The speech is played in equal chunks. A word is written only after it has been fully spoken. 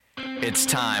It's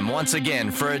time once again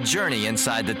for a journey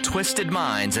inside the twisted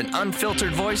minds and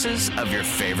unfiltered voices of your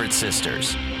favorite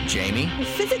sisters. Jamie.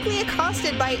 Physically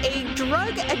accosted by a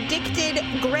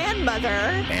drug-addicted grandmother.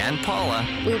 And Paula.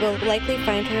 We will likely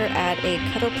find her at a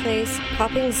cuddle place,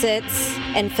 popping zits,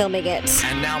 and filming it.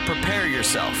 And now prepare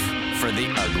yourself for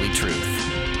the ugly truth.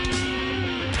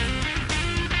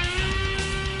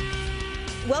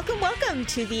 Welcome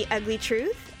to The Ugly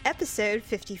Truth, episode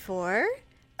 54.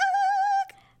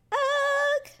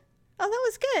 Oh, that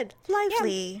was good.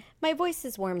 Lively. Yeah, my voice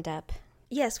is warmed up.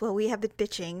 Yes, well, we have been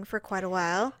bitching for quite a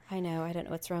while. I know. I don't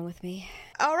know what's wrong with me.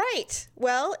 All right.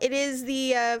 Well, it is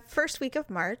the first week of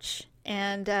March,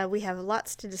 and we have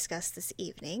lots to discuss this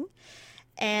evening.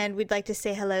 And we'd like to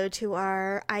say hello to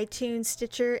our iTunes,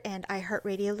 Stitcher, and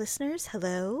iHeartRadio listeners.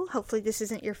 Hello. Hopefully this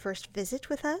isn't your first visit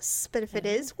with us, but if it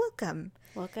is, welcome.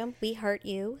 Welcome. We heart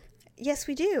you. Yes,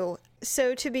 we do.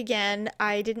 So to begin,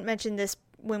 I didn't mention this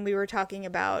when we were talking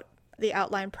about the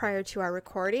outline prior to our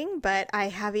recording, but I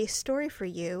have a story for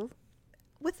you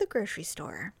with the grocery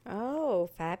store. Oh,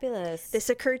 fabulous. This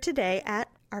occurred today at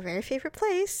our very favorite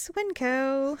place,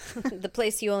 Winco. The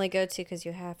place you only go to because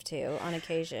you have to on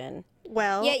occasion.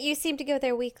 Well, yet you seem to go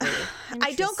there weekly.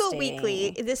 I don't go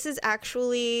weekly. This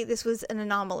was an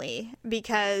anomaly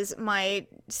because my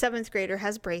 7th grader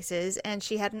has braces and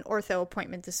she had an ortho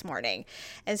appointment this morning.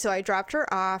 And so I dropped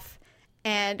her off,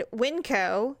 and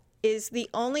Winco is the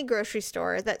only grocery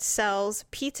store that sells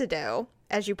pizza dough,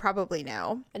 as you probably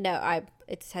know. No,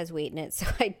 it has wheat in it, so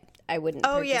I wouldn't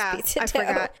purchase pizza dough. I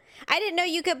forgot. I didn't know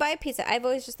you could buy pizza. I've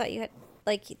always just thought you had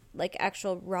like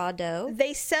actual raw dough.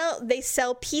 They sell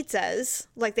pizzas.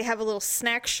 Like, they have a little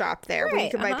snack shop there where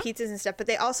you can buy pizzas and stuff, but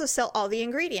they also sell all the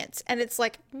ingredients, and it's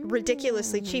like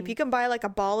ridiculously cheap. You can buy like a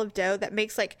ball of dough that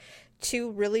makes like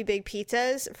 2 really big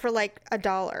pizzas for like $1.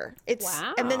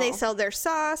 Wow. And then they sell their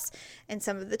sauce and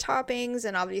some of the toppings,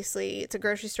 and obviously it's a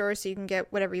grocery store, so you can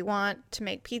get whatever you want to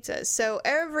make pizzas. So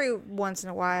every once in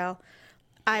a while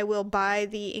I will buy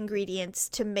the ingredients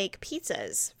to make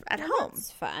pizzas at home.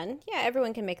 That's fun. Yeah,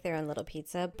 everyone can make their own little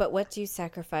pizza. But what do you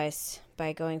sacrifice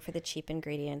by going for the cheap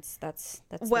ingredients? That's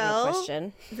the real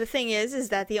question. The thing is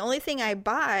that the only thing I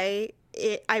buy,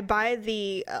 I buy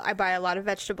a lot of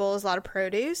vegetables, a lot of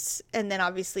produce, and then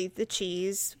obviously the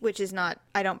cheese, which is not,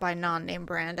 I don't buy non-name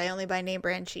brand. I only buy name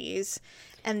brand cheese.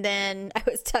 And then I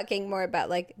was talking more about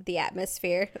like the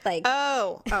atmosphere. Like,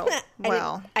 oh,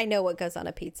 well, I know what goes on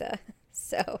a pizza.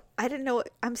 So I didn't know.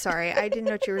 I'm sorry. I didn't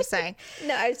know what you were saying.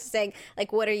 No, I was just saying,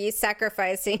 like, what are you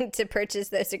sacrificing to purchase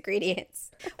those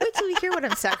ingredients? Wait till you hear what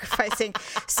I'm sacrificing.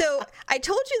 So I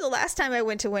told you the last time I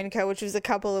went to Winco, which was a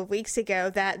couple of weeks ago,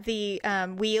 that the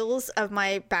wheels of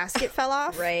my basket fell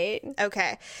off. Right.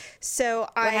 Okay. So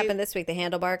what happened this week? The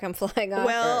handlebar come flying off?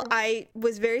 Well, I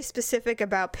was very specific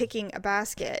about picking a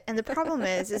basket. And the problem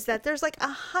is that there's like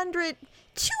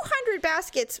 200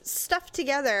 baskets stuffed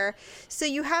together. So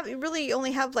you really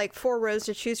only have like 4 rows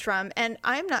to choose from. And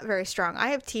I'm not very strong. I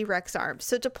have T-Rex arms.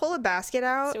 So to pull a basket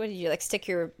out. So what did you like, stick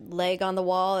your leg on the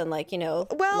wall and like, launch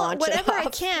whatever it off? I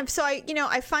can. So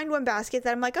I find one basket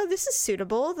that I'm like, oh, this is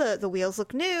suitable. The wheels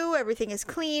look new. Everything is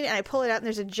clean. And I pull it out and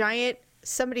there's a giant,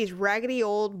 somebody's raggedy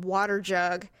old water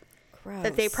jug. Gross.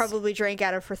 That they probably drank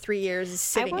out of for 3 years is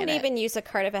sitting in it. I won't even use a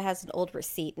cart if it has an old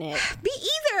receipt in it. Me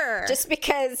either. Just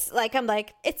because, I'm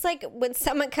like, it's like when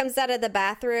someone comes out of the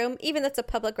bathroom, even though it's a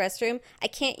public restroom, I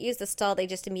can't use the stall they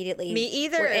just immediately Me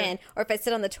either. were in. Or if I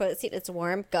sit on the toilet seat, it's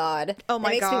warm. God. Oh my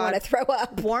God. It makes me want to throw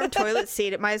up. Warm toilet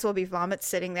seat. It might as well be vomit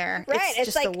sitting there. Right.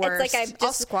 It's just the worst. It's like I've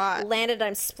just squat. landed,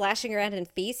 I'm splashing around in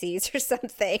feces or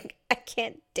something. I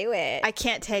can't do it. I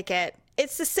can't take it.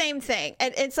 It's the same thing.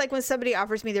 And it's like when somebody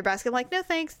offers me their basket, I'm like, no,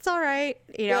 thanks. It's all right.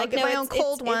 I'll get my own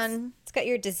cold one. It's got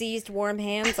your diseased warm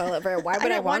hands all over. Why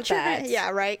would I want that? Yeah,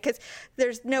 right. Because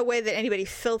there's no way that anybody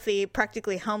filthy,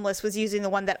 practically homeless, was using the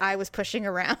one that I was pushing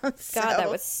around. So. God,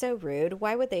 that was so rude.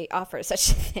 Why would they offer such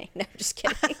a thing? No, I'm just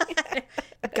kidding.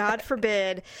 God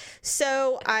forbid.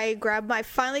 So I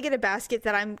finally get a basket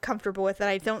that I'm comfortable with, that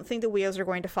I don't think the wheels are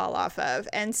going to fall off of.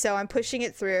 And so I'm pushing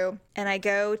it through, and I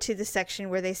go to the section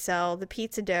where they sell the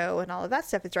pizza dough and all of that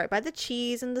stuff. It's right by the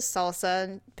cheese and the salsa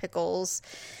and pickles.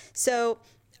 So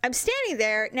I'm standing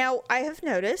there. Now, I have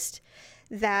noticed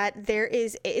that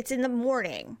it's in the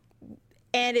morning,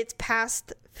 and it's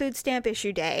past food stamp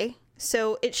issue day.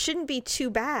 So it shouldn't be too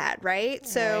bad, right?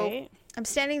 So I'm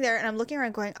standing there and I'm looking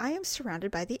around going, I am surrounded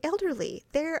by the elderly.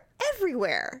 They're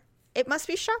everywhere. It must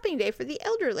be shopping day for the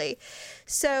elderly.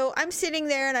 So I'm sitting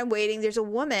there and I'm waiting. There's a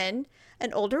woman,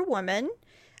 an older woman,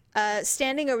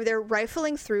 standing over there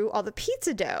rifling through all the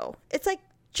pizza dough. It's like,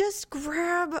 just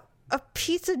grab a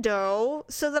pizza dough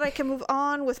so that I can move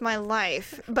on with my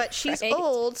life. But she's Right.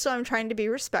 old, so I'm trying to be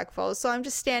respectful. So I'm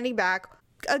just standing back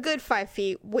a good 5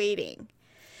 feet waiting.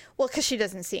 Well, because she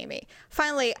doesn't see me.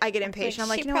 Finally, I get impatient. I'm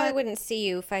like, she you know probably what? wouldn't see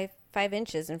you five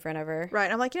inches in front of her.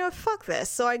 Right. I'm like, you know what? Fuck this.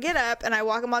 So I get up and I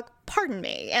walk. I'm like, pardon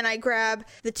me. And I grab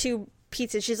the 2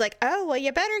 pizzas. She's like, oh, well,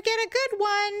 you better get a good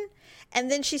one.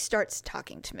 And then she starts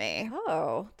talking to me.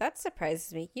 Oh, that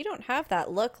surprises me. You don't have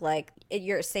that look like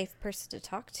you're a safe person to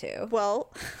talk to.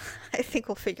 Well, I think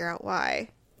we'll figure out why.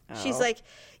 She's Oh. like,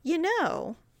 you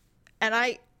know, and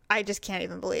I just can't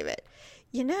even believe it.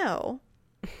 You know,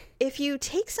 if you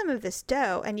take some of this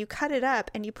dough and you cut it up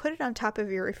and you put it on top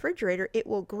of your refrigerator, it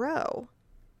will grow.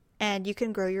 And you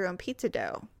can grow your own pizza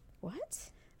dough. What?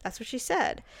 That's what she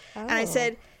said. And I Oh.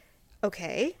 said,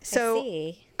 okay. So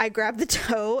see. I grab the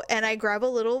dough and I grab a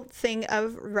little thing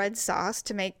of red sauce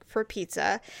to make for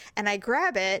pizza. And I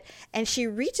grab it and she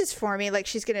reaches for me like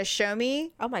she's going to show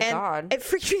me. Oh my and God. It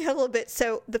freaked me out a little bit.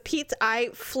 So I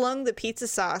flung the pizza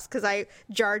sauce because I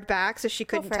jarred back so she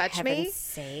couldn't for touch me. heaven's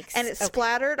sakes. And it Okay.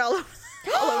 splattered all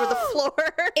over the floor.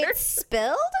 It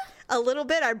spilled? A little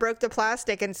bit. I broke the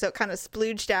plastic and so it kind of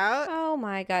splooged out. Oh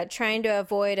my God. Trying to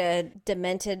avoid a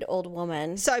demented old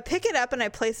woman. So I pick it up and I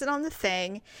place it on the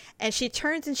thing, and she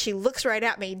turns and she looks right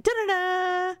at me.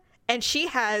 Da-da-da! And she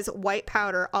has white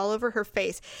powder all over her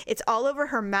face. It's all over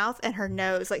her mouth and her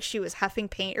nose, like she was huffing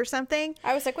paint or something.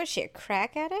 I was like, was she a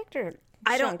crack addict or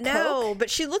I she don't on know, coke? but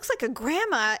she looks like a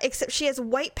grandma, except she has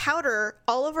white powder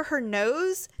all over her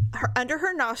nose, under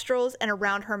her nostrils, and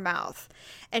around her mouth.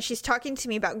 And she's talking to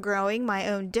me about growing my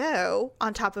own dough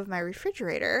on top of my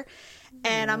refrigerator.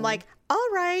 And I'm like, all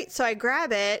right. So I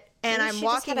grab it and Maybe I'm she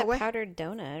walking just had away. a powdered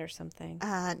donut or something.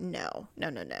 No.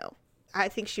 I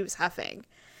think she was huffing.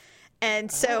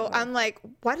 And so I'm like,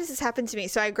 why does this happen to me?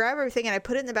 So I grab everything and I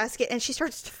put it in the basket and she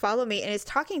starts to follow me and is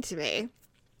talking to me.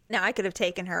 Now I could have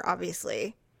taken her,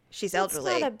 obviously. She's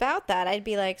elderly. It's not about that. I'd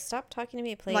be like, stop talking to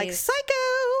me, please. Like,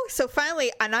 psycho. So finally,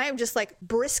 and I am just like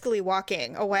briskly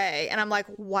walking away. And I'm like,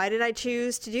 why did I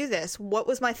choose to do this? What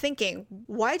was my thinking?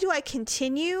 Why do I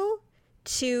continue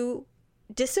to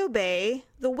disobey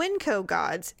the Winco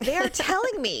gods? They are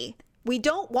telling me, we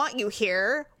don't want you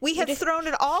here. We have thrown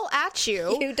it all at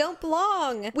you. You don't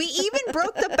belong. We even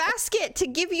broke the basket to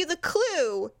give you the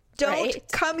clue. Don't Right.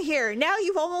 come here. Now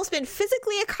you've almost been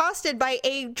physically accosted by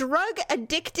a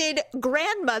drug-addicted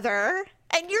grandmother,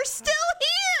 and you're still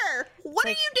here. What are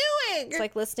you doing? It's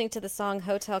like listening to the song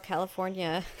Hotel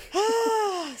California.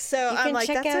 So You I'm can like,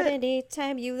 check that's out it.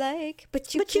 anytime you like,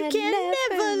 but you But you can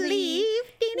never leave.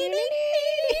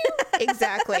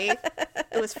 Exactly.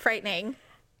 It was frightening.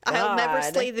 I'll never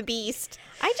God. slay the beast.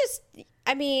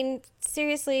 I mean,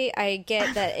 seriously, I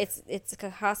get that it's a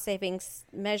cost savings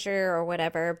measure or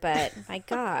whatever, but my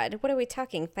God, what are we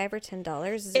talking? $5 or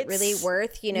 $10? Is it really It's-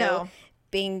 worth, no.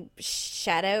 being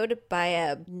shadowed by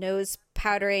a nose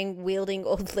powdering wielding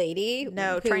old lady?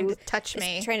 No, who trying to touch is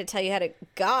me. trying to tell you how to.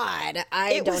 God,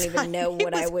 I It don't was- even know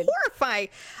what I It would. was horrifying.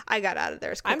 I got out of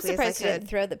there as I'm quickly surprised as you I didn't could.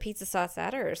 throw the pizza sauce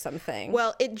at her or something.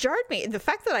 Well, it jarred me. The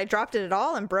fact that I dropped it at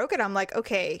all and broke it, I'm like,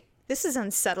 okay, this is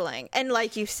unsettling. And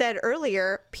like you said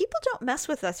earlier, people don't mess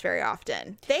with us very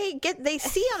often. They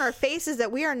see on our faces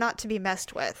that we are not to be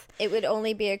messed with. it would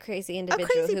only be a crazy individual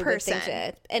crazy who person. would think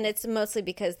that, and it's mostly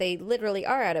because they literally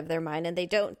are out of their mind and they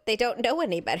don't know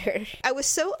any better. I was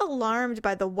so alarmed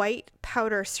by the white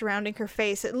powder surrounding her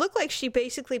face. It looked like she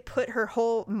basically put her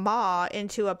whole maw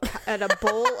into a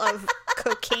bowl of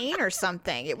cocaine or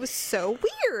something. It was so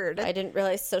weird. I didn't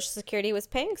realize Social Security was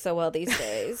paying so well these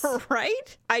days.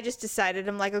 Right? I just decided,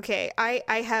 I'm like, okay,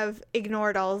 I have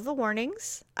ignored all of the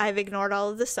warnings. I've ignored all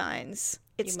of the signs.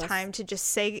 It's must- time to just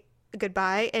say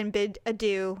goodbye and bid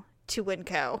adieu to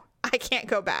Winco. I can't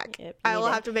go back. Yep, I you will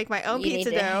need have to make my own You pizza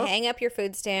need to dough. hang up your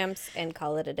food stamps and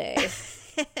call it a day.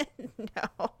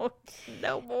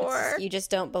 No more. You just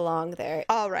don't belong there.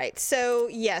 All right. So,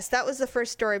 yes, that was the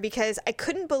first story because I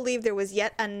couldn't believe there was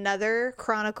yet another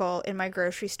Chronicle in my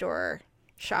grocery store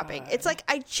shopping. It's like,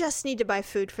 I just need to buy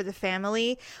food for the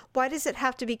family. Why does it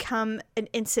have to become an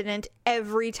incident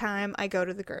every time I go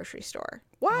to the grocery store?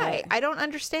 Why? I don't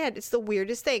understand. It's the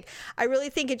weirdest thing. I really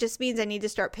think it just means I need to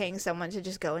start paying someone to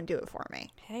just go and do it for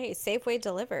me. Hey, Safeway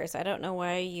delivers. I don't know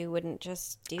why you wouldn't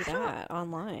just do that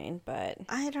online, but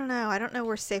I don't know. I don't know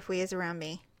where Safeway is around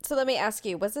me. so let me ask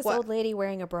you, was this What? old lady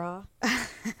wearing a bra?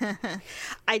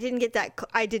 I didn't get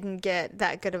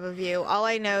that good of a view. All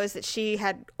I know is that she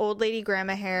had old lady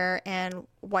grandma hair and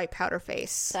white powder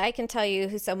face. So I can tell you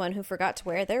who's someone who forgot to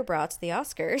wear their bra to the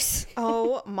Oscars.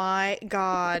 Oh my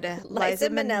God. Liza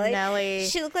Minnelli.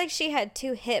 She looked like she had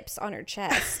 2 hips on her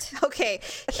chest. Okay,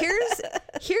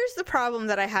 here's the problem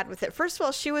that I had with it. First of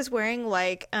all, she was wearing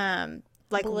like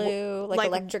blue, like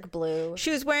electric blue.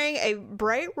 She was wearing a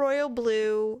bright royal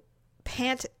blue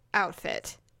pant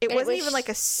outfit. It wasn't even like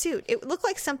a suit. It looked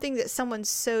like something that someone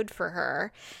sewed for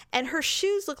her. And her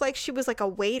shoes looked like she was like a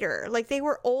waiter. Like they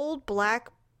were old black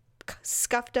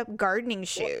scuffed up gardening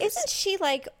shoes. Well, isn't she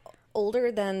like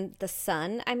older than the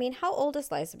sun? I mean, how old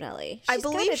is Liza Minnelli? I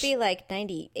believe gotta be like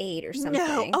 98 or something.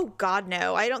 No. Oh God,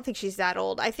 no. I don't think she's that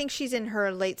old. I think she's in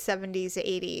her late 70s,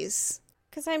 80s.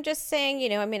 Because I'm just saying, you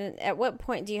know, I mean, at what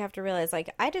point do you have to realize,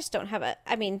 like, I just don't have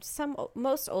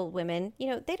most old women, you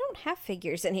know, they don't have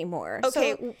figures anymore.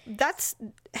 Okay, so, that's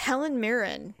Helen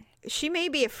Mirren. She may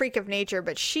be a freak of nature,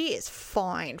 but she is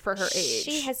fine for her age.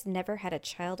 She has never had a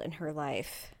child in her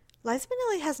life. Liza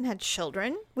Minnelli hasn't had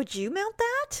children. Would you mount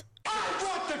that? I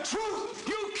want the truth!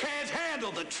 You can't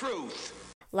handle the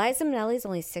truth! Liza Minnelli's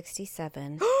only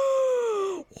 67.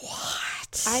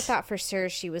 What? I thought for sure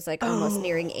she was, like, almost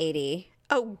nearing 80.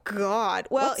 Oh God!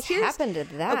 Well, What's happened to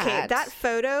that? Okay, that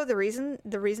photo. The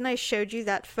reason I showed you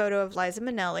that photo of Liza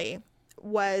Minnelli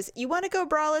was you want to go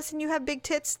braless and you have big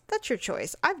tits. That's your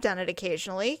choice. I've done it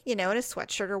occasionally, you know, in a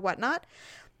sweatshirt or whatnot.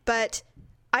 But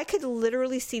I could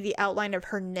literally see the outline of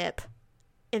her nip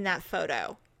in that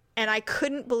photo, and I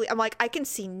couldn't believe. I'm like, I can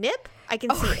see nip. I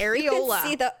can see areola.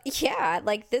 You can see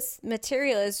like this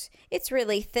material it's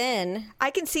really thin.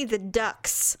 I can see the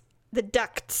ducts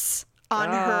on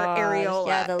her areola.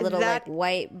 Yeah, the little like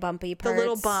white bumpy parts. The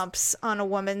little bumps on a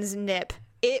woman's nip.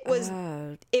 It was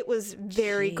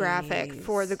very graphic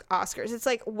for the Oscars. It's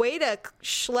like, way to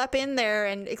schlep in there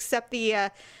and accept the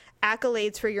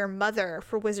accolades for your mother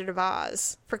for Wizard of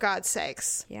Oz, for God's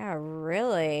sakes. Yeah,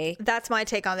 really. That's my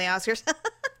take on the Oscars.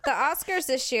 The Oscars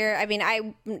this year, I mean,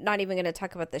 I'm not even going to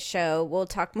talk about the show. We'll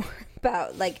talk more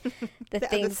about like the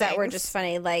things that were just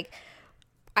funny. Like,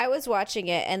 I was watching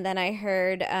it, and then I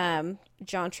heard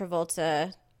John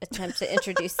Travolta attempt to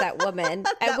introduce that woman.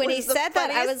 And when he said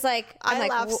that, I was like, I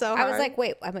laughed so hard. I was like,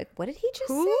 wait, what did he just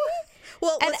say?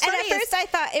 Well, and at first I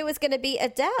thought it was going to be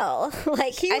Adele.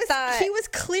 Like, he was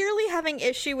clearly having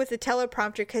issue with the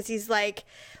teleprompter because he's like,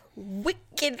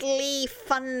 wickedly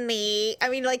funny. I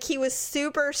mean, like, he was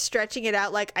super stretching it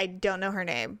out. Like, I don't know her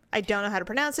name. I don't know how to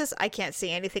pronounce this. I can't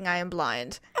see anything. I am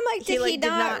blind. I'm like, did he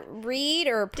not read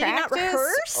or practice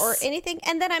rehearse or anything?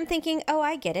 And then I'm thinking, oh,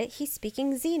 I get it. He's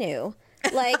speaking Xenu.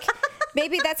 Like,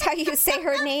 maybe that's how you say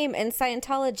her name in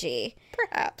Scientology.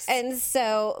 Perhaps. And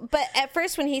so, but at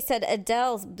first when he said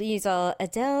Adele, he's all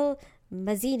Adele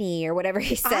Mazzini or whatever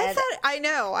he said. I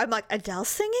know. I'm like, Adele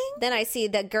singing? Then I see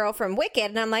the girl from Wicked,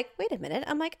 and I'm like, wait a minute.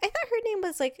 I'm like, I thought her name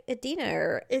was like Adina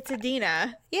or... It's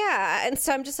Adina. Yeah. And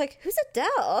so I'm just like, who's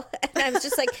Adele? And I was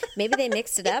just like, maybe they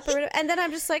mixed it up or whatever. And then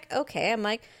I'm just like, okay. I'm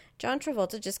like, John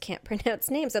Travolta just can't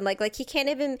pronounce names. I'm like he can't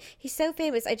even, he's so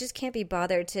famous. I just can't be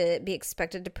bothered to be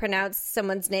expected to pronounce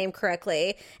someone's name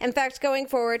correctly. In fact, going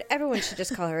forward, everyone should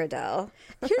just call her Adele.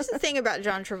 Here's the thing about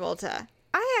John Travolta.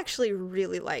 I actually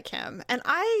really like him, and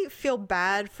I feel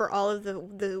bad for all of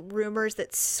the rumors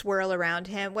that swirl around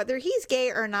him, whether he's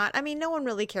gay or not. I mean, no one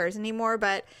really cares anymore,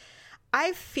 but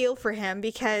I feel for him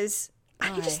because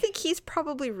I just think he's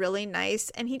probably really nice,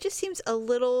 and he just seems a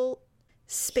little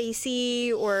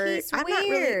spacey, or he's I'm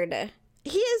weird. Not really,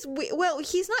 he is well.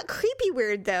 He's not creepy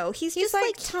weird though. He's just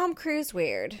like Tom Cruise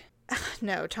weird.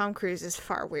 No, Tom Cruise is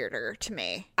far weirder to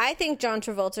me. I think John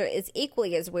Travolta is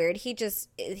equally as weird.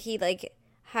 He like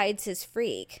hides his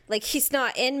freak. Like, he's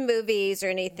not in movies or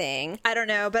anything. I don't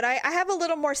know, but I have a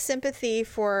little more sympathy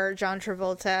for John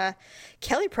Travolta.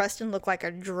 Kelly Preston looked like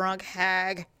a drunk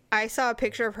hag. I saw a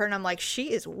picture of her and I'm like,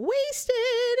 she is wasted.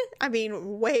 I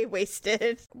mean, way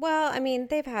wasted. Well, I mean,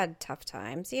 they've had tough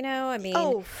times, you know? I mean...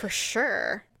 Oh, for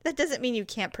sure. That doesn't mean you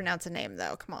can't pronounce a name,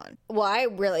 though. Come on. Well, I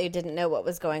really didn't know what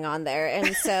was going on there.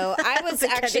 And so I was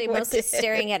actually mostly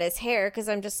staring at his hair because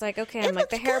I'm just like, okay, I'm like,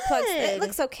 the hair plugs, it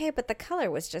looks okay, but the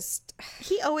color was just...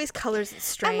 He always colors it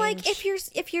strange. I'm like,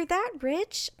 if you're that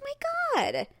rich, my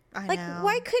God. I know.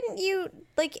 Why couldn't you...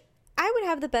 Like, I would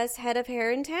have the best head of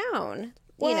hair in town.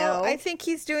 Well, you know, I think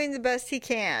he's doing the best he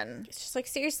can. It's just like,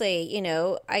 seriously, you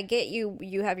know, I get you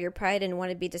have your pride and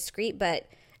want to be discreet, but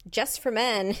just for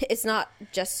men is not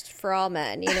just for all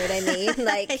men. You know what I mean?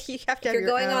 Like, You have to if have you're your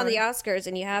going on own. the Oscars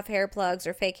and you have hair plugs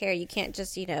or fake hair, you can't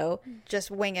just,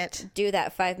 Just wing it. do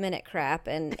that 5-minute crap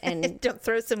and Don't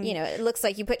throw some it looks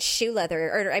like you put shoe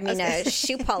leather or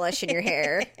shoe polish in your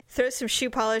hair, throw some shoe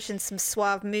polish and some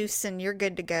Suave mousse and you're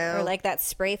good to go. or like that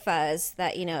spray fuzz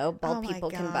that bald Oh my people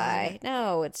can God. buy.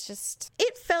 No, it's just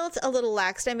It felt a little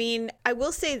lax. I mean, I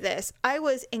will say this. I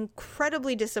was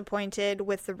incredibly disappointed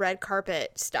with the red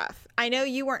carpet stuff. I know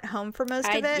you weren't home for most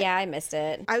of it. I missed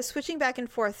it. I was switching back and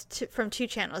forth from two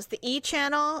channels, the E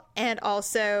channel and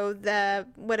also the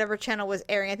whatever channel was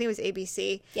airing. I think it was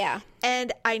ABC. Yeah.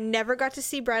 And I never got to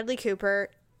see Bradley Cooper,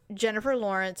 Jennifer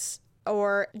Lawrence,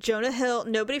 or Jonah Hill.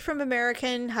 Nobody from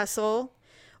American Hustle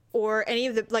or any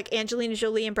of the, like Angelina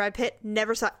Jolie and Brad Pitt.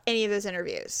 Never saw any of those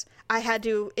interviews. I had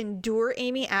to endure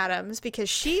Amy Adams because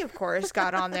she, of course,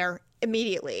 got on there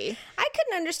immediately. I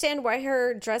couldn't understand why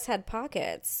her dress had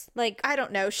pockets. Like, I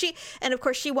don't know. And of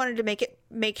course she wanted to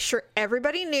make sure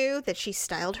everybody knew that she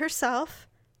styled herself,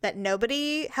 that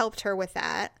nobody helped her with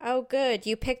that. oh, good.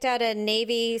 You picked out a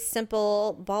navy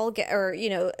simple ball or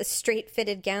a straight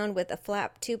fitted gown with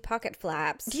two pocket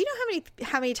flaps. Do you know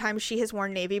how many times she has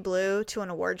worn navy blue to an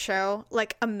award show?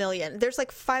 Like a million. There's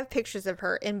like 5 pictures of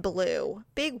her in blue.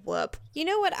 Big whoop. You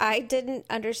know what I didn't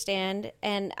understand,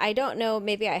 and I don't know,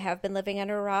 maybe I have been living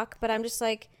under a rock, but I'm just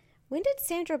like, when did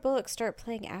Sandra Bullock start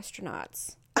playing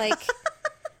astronauts? Like,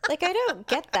 like I don't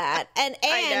get that. And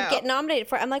know. get nominated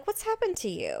for it. I'm like, what's happened to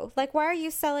you? Like, why are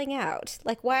you selling out?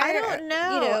 Like, why? I don't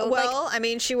know. Well, I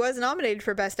mean, she was nominated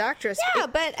for Best Actress. yeah,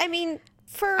 but I mean,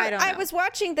 I was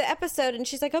watching the episode and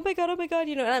she's like, oh my god,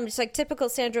 and I'm just like, typical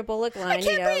Sandra Bullock line, I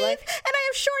can't breathe, like, and I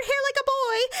have short hair like a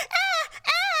boy.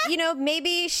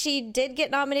 maybe she did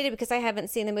get nominated because I haven't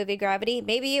seen the movie Gravity.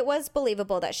 Maybe it was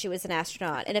believable that she was an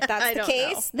astronaut. And if that's the don't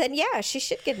case, then yeah, she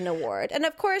should get an award. And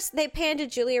of course, they pan to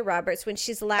Julia Roberts when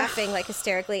she's laughing like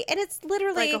hysterically. And it's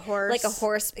literally Like a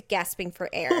horse. gasping for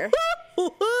air.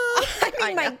 I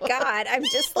mean, my God, I'm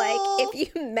just like,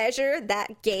 if you measure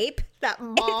that gape, That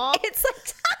maw. it's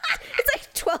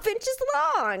like 12 inches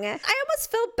long. I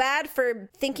almost feel bad for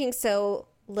thinking so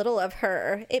little of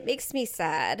her. It makes me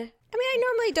sad. I mean, I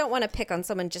normally don't want to pick on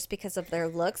someone just because of their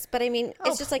looks, but I mean,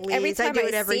 it's just like every please, I time do I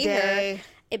it every see day. her,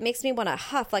 it makes me want to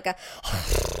huff like a,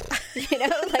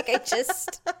 like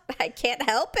I can't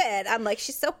help it. I'm like,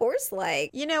 she's so horse-like.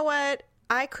 You know what?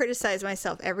 I criticize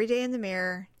myself every day in the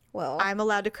mirror. Well, I'm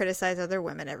allowed to criticize other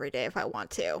women every day if I want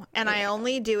to. And I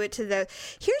only do it to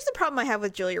Here's the problem I have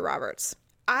with Julia Roberts.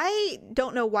 I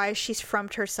don't know why she's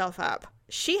frumped herself up.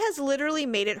 She has literally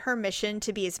made it her mission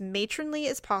to be as matronly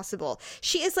as possible.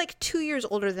 She is like 2 years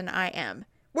older than I am.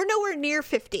 We're nowhere near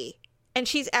 50. And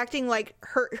she's acting like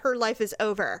her life is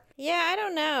over. yeah, I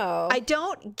don't know. I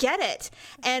don't get it.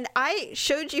 And I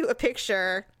showed you a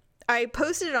picture. I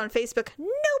posted it on Facebook.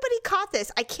 Nobody caught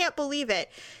this. I can't believe it.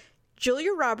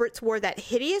 Julia Roberts wore that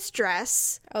hideous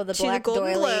dress Oh, the to black the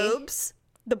Golden doily. Globes.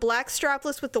 The black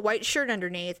strapless with the white shirt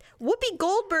underneath. Whoopi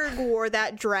Goldberg wore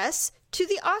that dress to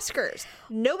the Oscars.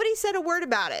 Nobody said a word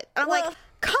about it. I'm like,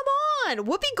 come on.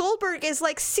 Whoopi Goldberg is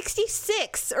like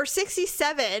 66 or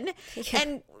 67.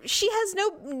 And she has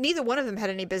neither one of them had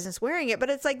any business wearing it. But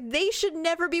it's like they should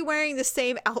never be wearing the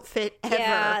same outfit ever.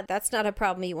 Yeah, that's not a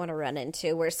problem you want to run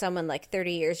into where someone like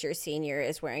 30 years your senior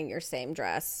is wearing your same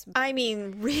dress. I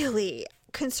mean, really,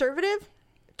 conservative,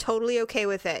 totally okay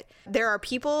with it. There are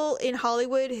people in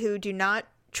Hollywood who do not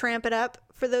tramp it up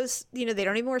for those, they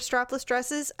don't even wear strapless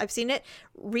dresses. I've seen it.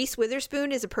 Reese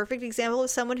Witherspoon is a perfect example of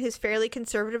someone who's fairly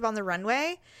conservative on the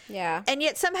runway. Yeah. And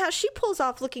yet somehow she pulls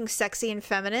off looking sexy and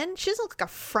feminine. She doesn't look like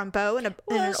a frumpo in an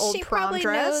old she prom probably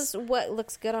dress. knows what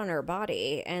looks good on her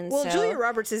body, and Well, so Julia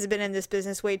Roberts has been in this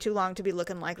business way too long to be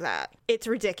looking like that. It's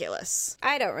ridiculous.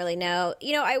 I don't really know.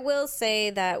 I will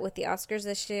say that with the Oscars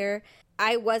this year,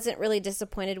 I wasn't really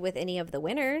disappointed with any of the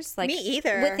winners. Like, Me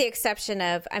either. With the exception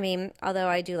of, although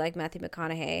I do like Matthew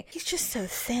McConaughey. He's just so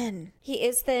thin. He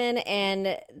is thin,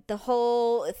 and the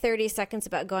whole 30 seconds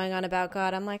about going on about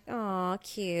God, I'm like, aw,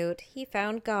 cute. He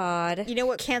found God. You know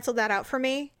what canceled that out for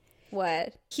me?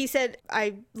 What? He said,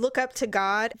 I look up to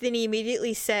God. Then he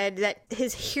immediately said that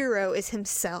his hero is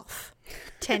himself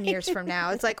 10 years from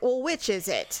now. It's like, well, which is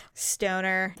it?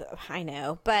 Stoner. I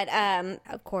know. But,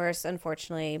 of course,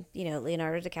 unfortunately,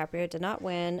 Leonardo DiCaprio did not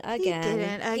win again. He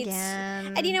didn't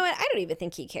again. And you know what? I don't even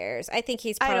think he cares. I think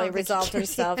he's I don't probably think he resolved cares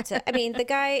himself to... the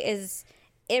guy is...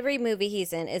 Every movie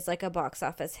he's in is like a box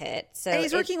office hit. So And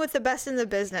he's working with the best in the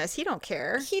business. He don't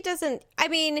care. He doesn't...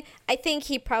 I think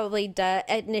he probably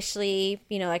initially,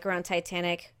 like around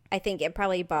Titanic, I think it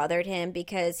probably bothered him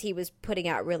because he was putting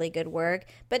out really good work.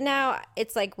 But now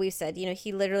it's like we've said, you know,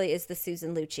 he literally is the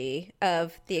Susan Lucci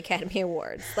of the Academy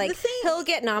Awards. Like, he'll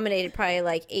get nominated probably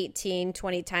like 18,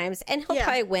 20 times, and he'll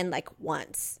probably win like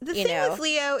once. The thing with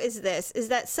Leo is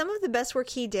that some of the best work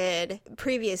he did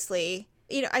previously,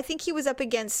 you know, I think he was up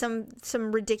against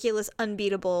some ridiculous,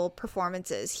 unbeatable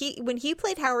performances. When he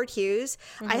played Howard Hughes,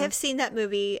 I have seen that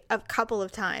movie a couple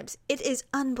of times. It is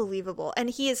unbelievable, and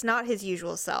he is not his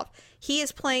usual self. He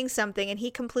is playing something, and he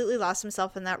completely lost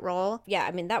himself in that role. Yeah,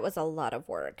 I mean, that was a lot of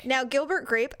work. Now, Gilbert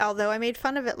Grape, although I made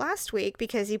fun of it last week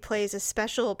because he plays a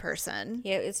special person.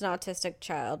 Yeah, it's an autistic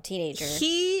child, teenager.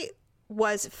 He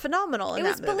was phenomenal in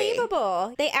that movie. It was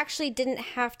believable. They actually didn't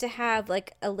have to have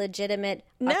like a legitimate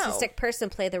autistic person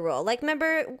play the role. Like,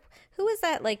 remember, who was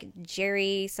that? Like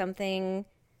Jerry something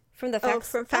from the Facts,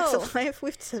 from Facts of Life.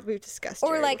 We've discussed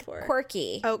or Jerry like before.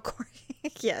 Quirky. Oh,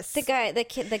 Quirky. Yes, the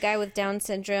guy with Down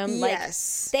syndrome.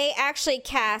 Yes, like, they actually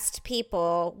cast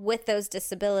people with those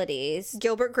disabilities.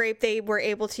 Gilbert Grape, they were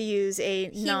able to use he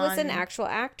was an actual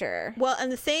actor. Well,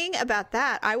 and the thing about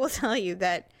that, I will tell you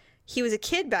that he was a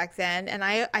kid back then, and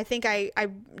I think I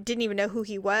didn't even know who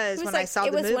he was when I saw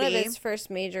the movie. It was one of his first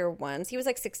major ones. He was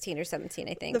like 16 or 17,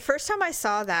 I think. The first time I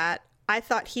saw that, I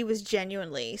thought he was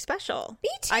genuinely special. Me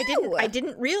too. I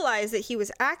didn't realize that he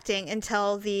was acting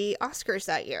until the Oscars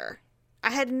that year. I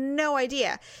had no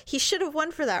idea. He should have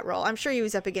won for that role. I'm sure he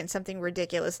was up against something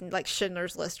ridiculous like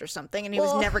Schindler's List or something, and he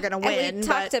was never going to win. And we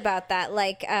talked about that,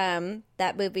 like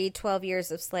that movie 12 Years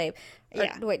a Slave.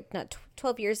 Wait, not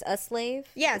 12 Years a Slave?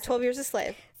 Yeah, 12 Years a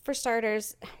Slave. For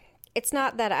starters, it's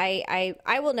not that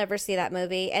I will never see that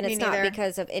movie, and it's not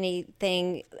because of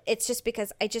anything. It's just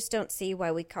because I just don't see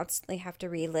why we constantly have to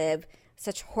relive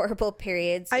such horrible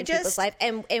periods in people's life,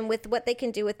 and with what they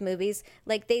can do with movies,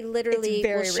 like they literally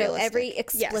will show realistic. Every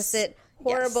explicit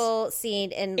horrible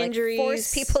scene and like injuries,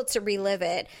 force people to relive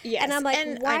it. Yes. And I'm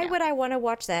like, why would I want to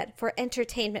watch that for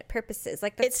entertainment purposes?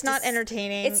 Like, it's not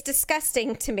entertaining. It's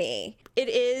disgusting to me. It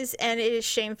is, and it is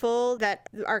shameful that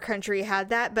our country had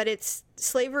that, but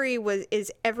slavery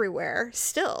is everywhere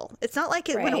still. It's not like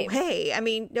it went away. I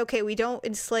mean, okay, we don't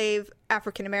enslave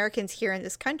African Americans here in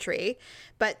this country,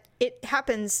 but it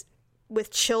happens with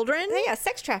children. Yeah,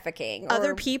 sex trafficking.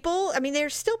 Other people. I mean,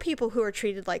 there's still people who are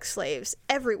treated like slaves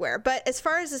everywhere. But as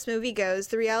far as this movie goes,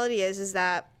 the reality is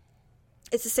that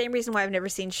it's the same reason why I've never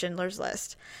seen Schindler's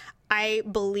List. I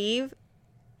believe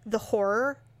the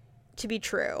horror to be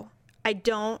true. I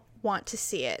don't want to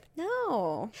see it.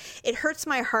 No. It hurts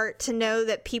my heart to know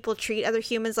that people treat other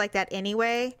humans like that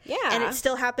anyway. Yeah. And it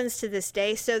still happens to this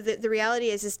day. So the reality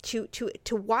is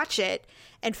to watch it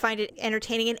and find it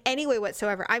entertaining in any way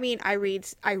whatsoever. I mean, I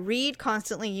read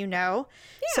constantly, you know.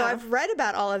 Yeah. So I've read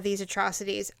about all of these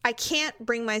atrocities. I can't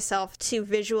bring myself to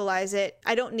visualize it.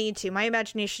 I don't need to. My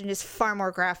imagination is far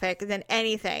more graphic than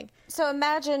anything. So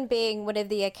imagine being one of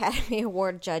the Academy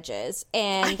Award judges,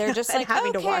 and they're just like,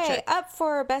 having to watch it. Up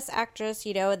for Best Actress,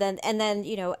 you know, and then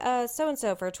you know,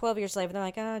 so-and-so for 12 Years a Slave, and they're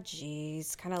like, oh,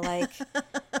 geez, kind of like,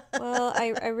 well,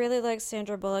 I really like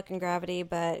Sandra Bullock in Gravity,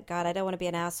 but God, I don't want to be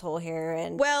an asshole here.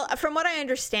 And well, from what I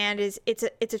understand, is it's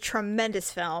a tremendous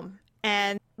film,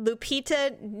 and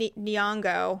Lupita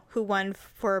Nyong'o, who won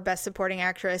for Best Supporting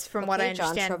Actress, from what I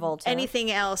understand, John Travolta.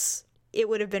 Anything else, it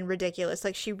would have been ridiculous.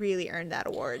 Like, she really earned that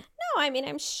award. No, I mean,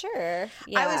 I'm sure.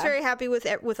 Yeah. I was very happy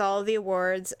with all of the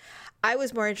awards. I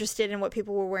was more interested in what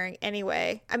people were wearing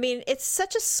anyway. I mean, it's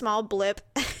such a small blip,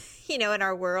 you know, in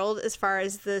our world as far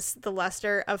as the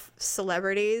luster of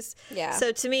celebrities. Yeah.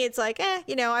 So to me, it's like,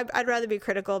 you know, I'd rather be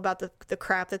critical about the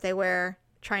crap that they wear,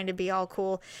 trying to be all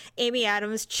cool. Amy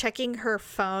Adams checking her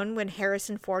phone when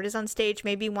Harrison Ford is on stage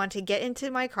made me want to get into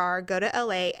my car, go to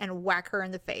LA, and whack her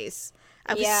in the face.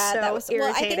 I was that was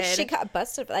irritated. Well, I think she got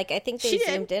busted. Like, I think they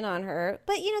zoomed in on her.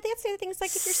 But you know, that's the other thing. Is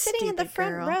like, if you're sitting in the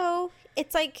front row,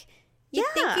 it's like you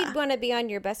think you'd want to be on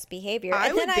your best behavior.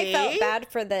 And then I felt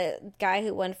bad for the guy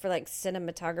who won for like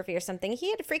cinematography or something. He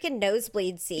had freaking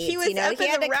nosebleed seats. He was you know, up he in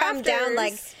had the to come down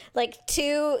rafters. like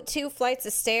two flights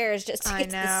of stairs just to get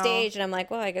to the stage. And I'm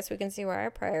like, well, I guess we can see where our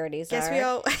priorities are. Guess we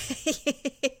all.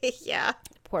 Yeah.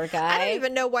 Poor guy. I don't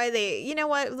even know why they, you know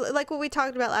what, like what we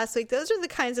talked about last week, those are the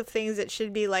kinds of things that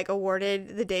should be like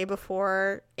awarded the day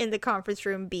before in the conference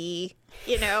room B.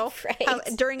 You know, Right.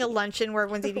 during a luncheon where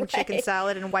everyone's eating chicken Right.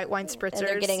 salad and white wine spritzers. And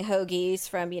they're getting hoagies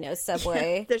from,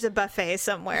 Subway. There's a buffet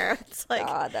somewhere. It's like,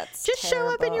 God, that's just show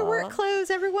up in your work terrible. clothes,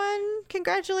 everyone.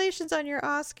 Congratulations on your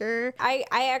Oscar. I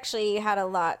actually had a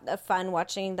lot of fun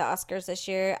watching the Oscars this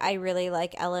year. I really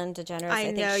like Ellen DeGeneres. I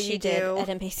think know she you did do. an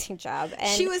amazing job. And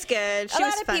She was good. She a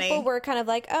was lot of funny. people were kind of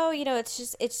like, oh, it's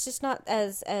just not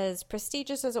as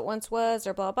prestigious as it once was,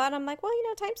 or blah blah. And I'm like, well,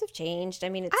 times have changed. I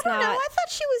mean, it's I don't not. know.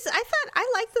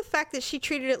 I liked the fact that she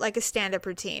treated it like a stand-up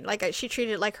routine. Like she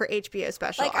treated it like her HBO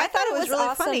special. Like I thought it was really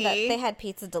awesome funny. that they had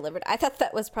pizza delivered. I thought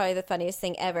that was probably the funniest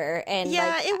thing ever. And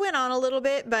Yeah, it went on a little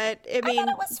bit, but I I mean, thought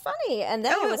it was funny. And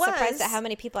then Oh, I it was surprised was. at how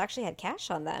many people actually had cash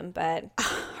on them. But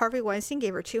Harvey Weinstein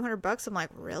gave her $200. I'm like,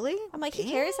 really? I'm like, he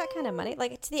carries that kind of money,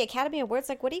 like to the Academy Awards.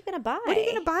 Like, what are you going to buy? What are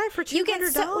you gonna buy for $200? You get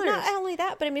not only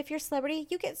that, but I mean, if you're a celebrity,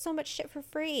 you get so much shit for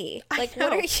free. Like,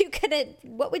 what know. are you gonna?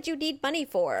 What would you need money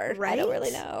for? I don't Right?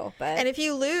 really know. But And if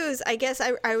you lose, I guess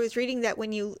I was reading that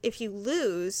if you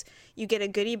lose, you get a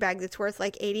goodie bag that's worth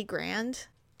like 80 grand.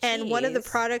 And one of the Jeez.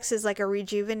 products is like a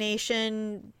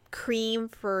rejuvenation cream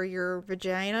for your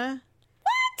vagina.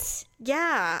 what?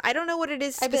 Yeah, I don't know what it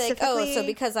is I'd be like, specifically. oh, so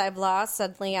because I've lost,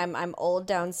 suddenly I'm old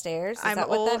downstairs. Is I'm that an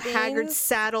what old, that means? haggard,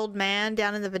 saddled man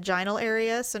down in the vaginal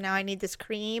area, so now I need this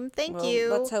cream. Thank Well,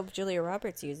 you. let's hope Julia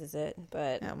Roberts uses it.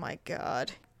 But Oh my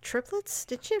god. Triplets?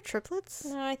 Did she have triplets?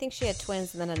 no, I think she had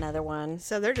twins and then another one.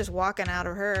 So they're just walking out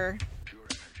of her.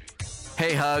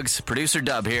 Hey Hugs, producer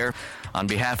Dub here. On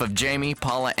behalf of Jamie,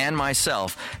 Paula, and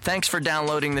myself, thanks for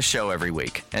downloading the show every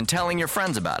week and telling your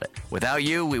friends about it. Without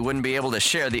you, we wouldn't be able to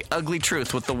share the ugly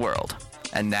truth with the world.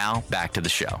 And now, back to the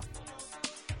show.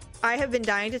 I have been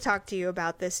dying to talk to you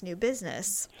about this new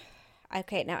business.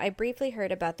 Okay, now I briefly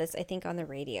heard about this, I think, on the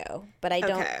radio, but I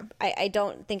don't. Okay. I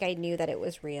don't think I knew that it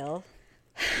was real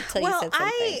until Well, you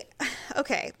said something.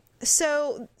 okay.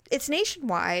 So it's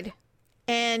nationwide,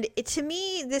 and to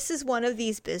me, this is one of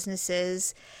these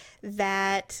businesses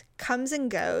that comes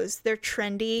and goes. They're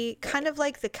trendy, kind of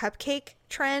like the cupcake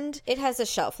trend. It has a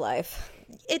shelf life.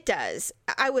 It does.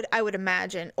 I would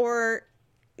imagine, or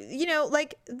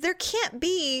like there can't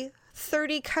be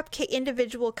 30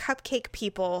 individual cupcake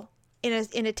people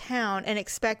in a town and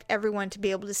expect everyone to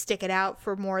be able to stick it out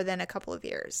for more than a couple of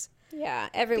years. Yeah,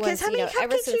 everyone's, Because how many ever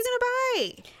cupcakes are since. you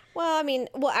gonna buy? Well, I mean,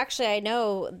 actually, I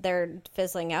know they're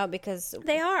fizzling out because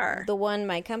They are. the one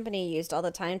my company used all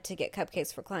the time to get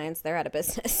cupcakes for clients. They're out of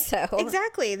business. So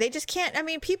Exactly. They just can't. I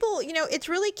mean, people, it's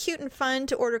really cute and fun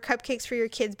to order cupcakes for your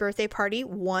kid's birthday party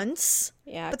once.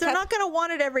 Yeah, But they're not going to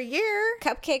want it every year.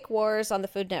 Cupcake Wars on the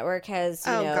Food Network has,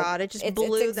 Oh, God, it just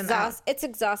blew them out. It's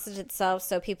exhausted itself,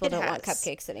 so people It don't want has.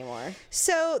 cupcakes anymore.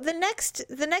 So the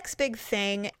next big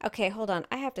thing. Okay, hold on.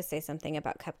 I have to say something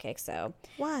about cupcakes, though.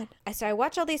 What? So I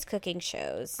watch all these cooking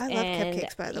shows. I love and-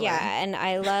 cupcakes, by the yeah, way. and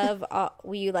I love.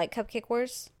 Will you like Cupcake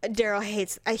Wars? Daryl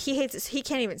hates it. He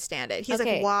can't even stand it. He's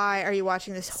Okay. like, why are you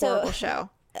watching this horrible show?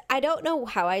 I don't know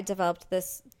how I developed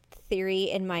this theory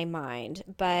in my mind,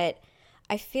 but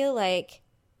I feel like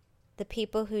the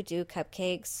people who do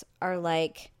cupcakes are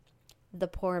like the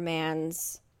poor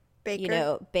man's,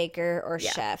 Baker. baker or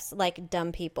chefs, like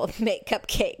dumb people make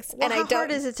cupcakes. Well, and how I don't.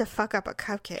 hard is it to fuck up a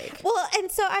cupcake? Well, and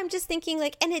so I'm just thinking,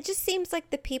 like, and it just seems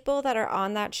like the people that are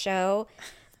on that show,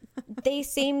 they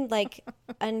seem like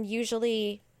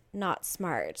unusually not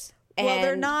smart. Well,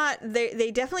 they're And- not.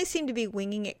 They definitely seem to be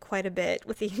winging it quite a bit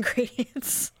with the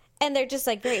ingredients. And they're just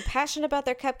like very passionate about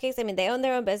their cupcakes. I mean, they own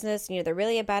their own business, they're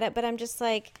really about it. But I'm just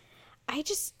like, I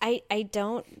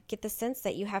don't get the sense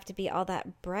that you have to be all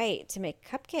that bright to make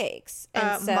cupcakes.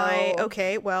 And so my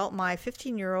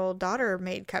 15-year-old daughter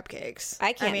made cupcakes.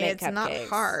 I can't make it's not cupcakes.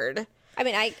 hard. I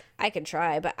mean, I could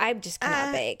try, but I just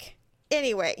cannot bake.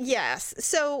 Anyway, yes.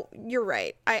 So you're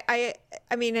right. I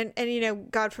mean, and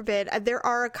God forbid, there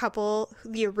are a couple,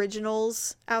 the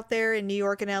originals out there in New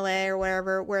York and LA or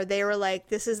whatever, where they were like,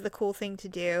 this is the cool thing to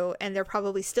do. And they're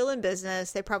probably still in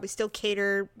business. They probably still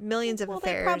cater millions of Well,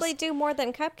 affairs. they probably do more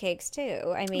than cupcakes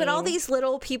too. I mean, But all these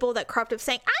little people that cropped up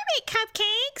saying, I make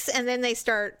cupcakes, and then they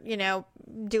start,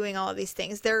 doing all of these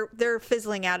things. They're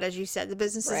fizzling out, as you said. The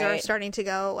businesses are Right. starting to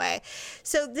go away.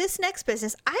 So this next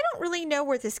business, I don't really know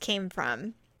where this came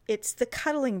from. It's the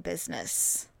cuddling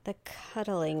business. the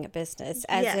cuddling business,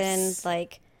 as Yes. in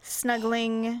like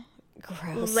Snuggling,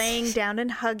 gross. laying down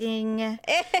and hugging.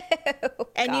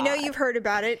 And you've heard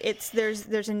about it.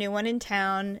 There's a new one in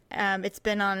town. It's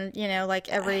been on like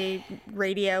every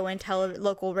radio and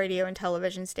local radio and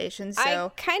television station. So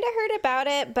I kind of heard about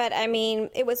it, but I mean,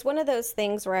 it was one of those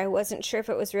things where I wasn't sure if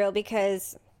it was real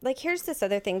because, like, here's this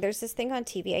other thing. There's this thing on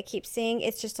TV I keep seeing.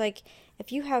 It's just like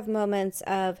if you have moments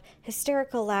of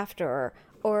hysterical laughter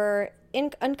or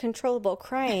uncontrollable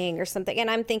crying or something. And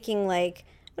I'm thinking like,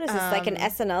 what is this, like an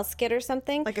SNL skit or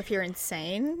something? Like if you're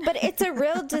insane. But it's a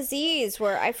real disease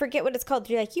where I forget what it's called.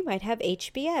 You're like, you might have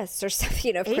HBS or something.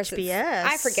 You know, of course HBS?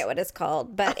 I forget what it's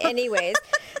called. But anyways,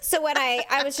 so when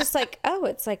I was just like, oh,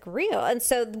 it's like real. And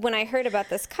so when I heard about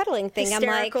this cuddling thing,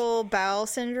 Hysterical bowel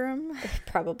syndrome? I'm like,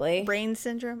 probably. Brain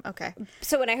syndrome? Okay.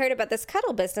 So when I heard about this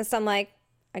cuddle business, I'm like,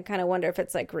 I kind of wonder if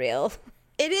it's like real.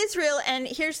 It is real. And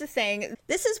here's the thing.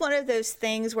 This is one of those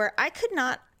things where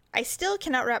I still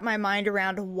cannot wrap my mind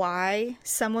around why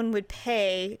someone would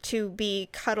pay to be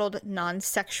cuddled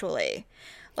non-sexually.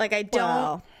 Like I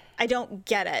don't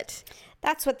get it.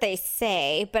 That's what they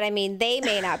say, but I mean, they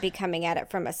may not be coming at it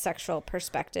from a sexual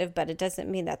perspective, but it doesn't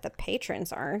mean that the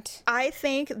patrons aren't. I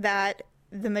think that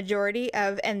the majority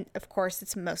of, and of course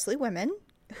it's mostly women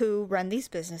who run these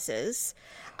businesses,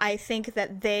 I think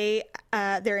that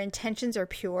their intentions are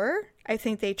pure. I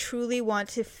think they truly want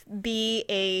to be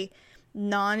a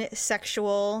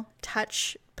non-sexual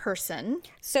touch person.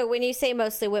 So when you say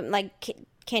mostly women, like,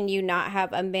 can you not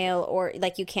have a male, or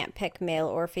like you can't pick male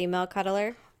or female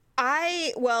cuddler?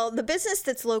 Well, the business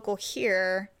that's local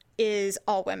here is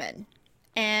all women.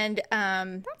 And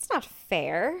That's not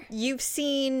fair. you've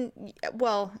seen,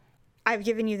 well, I've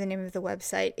given you the name of the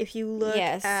website. If you look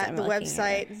Yes, at I'm the looking at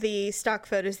website, the stock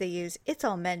photos they use, it's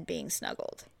all men being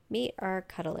snuggled. Meet our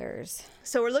cuddlers.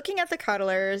 So we're looking at the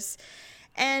cuddlers,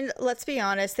 and let's be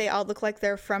honest, they all look like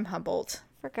they're from Humboldt.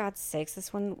 For God's sakes,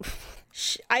 this one.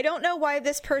 I don't know why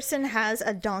this person has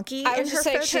a donkey I in was her just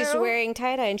like, photo. she's wearing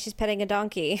tie-dye and she's petting a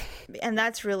donkey. And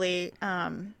that's really,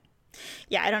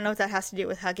 yeah, I don't know if that has to do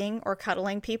with hugging or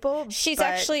cuddling people. She's but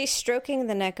actually stroking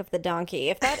the neck of the donkey.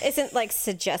 If that isn't like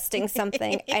suggesting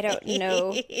something, I don't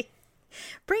know.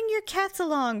 Bring your cats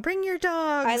along. Bring your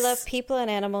dogs. I love people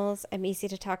and animals. I'm easy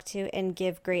to talk to and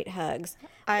give great hugs.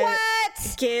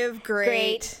 What? Give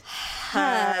great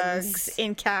hugs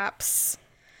in caps.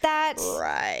 That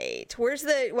Right.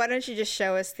 Why don't you just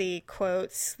show us the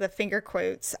quotes, the finger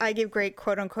quotes? I give great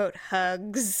quote unquote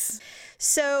hugs.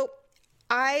 So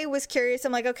I was curious.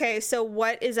 I'm like, okay, so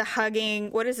what is a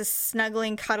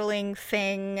snuggling, cuddling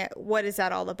thing? What is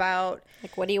that all about?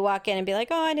 like, what do you walk in and be like,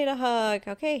 oh, I need a hug.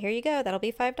 Okay, here you go. That'll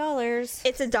be $5.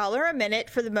 It's $1 a minute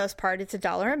for the most part. It's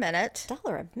 $1 a minute.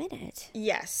 $1 a minute.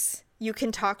 Yes. You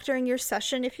can talk during your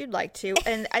session if you'd like to.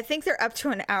 And I think they're up to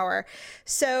an hour.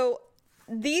 So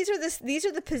these are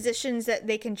the positions that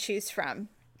they can choose from.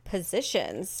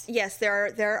 Positions. Yes,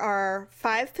 there are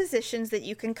 5 positions that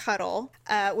you can cuddle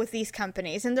with these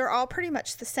companies, and they're all pretty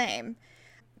much the same.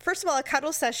 First of all, a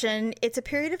cuddle session, it's a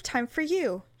period of time for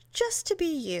you, just to be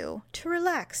you, to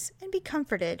relax and be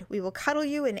comforted. We will cuddle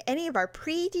you in any of our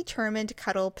predetermined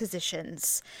cuddle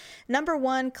positions. Number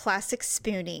 1, classic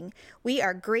spooning. We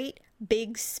are great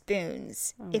big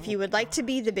spoons. If you would like to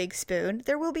be the big spoon,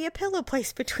 there will be a pillow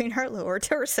placed between our lower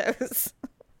torsos.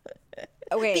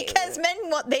 Okay. Because men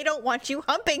they don't want you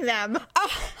humping them.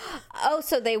 Oh,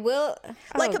 so they will.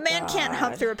 Like Oh, a man can't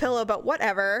hump God. through a pillow, but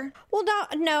whatever. Well,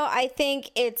 no, I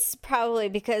think it's probably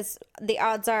because the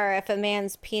odds are if a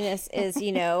man's penis is,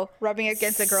 Rubbing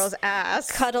against a girl's ass.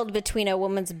 cuddled between a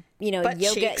woman's, Butt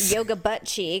cheeks. yoga butt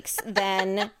cheeks,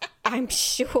 then I'm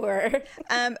sure.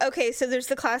 Okay, so there's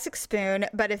the classic spoon,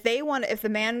 but if the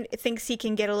man thinks he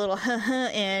can get a little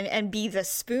in and be the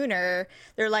spooner,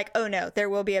 they're like, oh no, there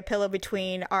will be a pillow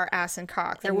between our ass and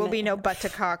cock. There will be no butt to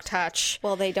cock touch.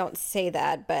 Well, they don't say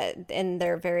that, but in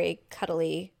their very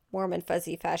cuddly, warm and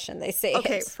fuzzy fashion, they say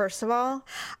Okay, it. first of all,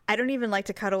 I don't even like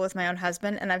to cuddle with my own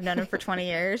husband, and I've known him for 20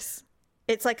 years.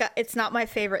 It's not my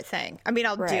favorite thing. I mean,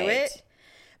 I'll do Right. it,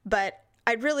 but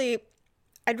I'd really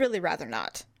rather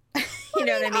not. You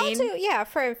know what I mean? I'll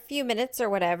do, for a few minutes or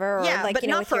whatever. Or Yeah, like, but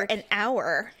not with for an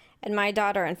hour. And my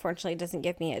daughter, unfortunately, doesn't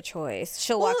give me a choice.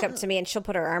 She'll walk up to me and she'll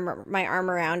put my arm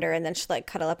around her, and then she'll like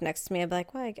cuddle up next to me and be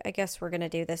like, "Well, I guess we're gonna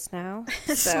do this now."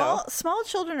 So, Small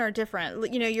children are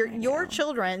different. You know, your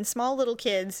children, small little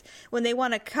kids, when they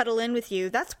want to cuddle in with you,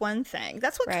 that's one thing.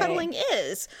 That's what Right. cuddling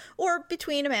is, or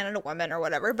between a man and a woman, or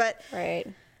whatever. But right.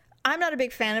 I'm not a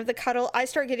big fan of the cuddle. I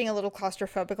start getting a little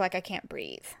claustrophobic, like I can't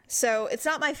breathe. So it's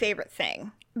not my favorite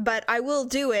thing, but I will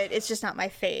do it. It's just not my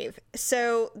fave.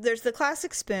 So there's the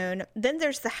classic spoon. Then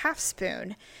there's the half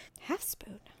spoon. Half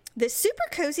spoon. This super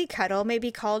cozy cuddle may be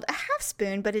called a half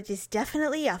spoon, but it is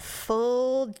definitely a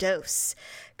full dose.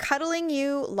 Cuddling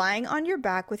you lying on your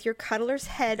back with your cuddler's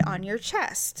head on your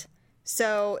chest.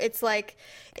 So it's like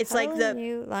Cuddling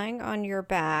you lying on your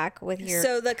back with your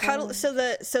so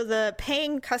the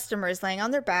paying customer is laying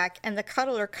on their back, and the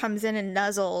cuddler comes in and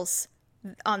nuzzles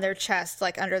on their chest,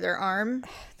 like under their arm.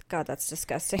 God, that's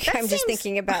disgusting. That I'm just seems-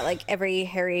 thinking about like every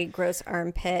hairy, gross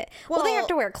armpit. Well, they have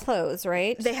to wear clothes,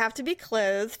 right? They have to be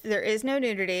clothed. There is no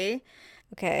nudity.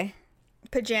 Okay.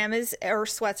 Pajamas or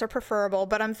sweats are preferable,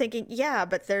 but I'm thinking, yeah,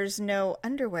 but there's no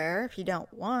underwear if you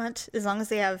don't want, as long as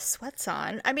they have sweats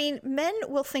on. I mean, men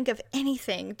will think of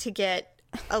anything to get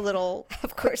a little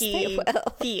Of course they quickie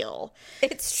will. feel.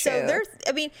 It's true. So they're,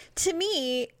 I mean, to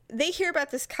me, they hear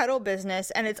about this cuddle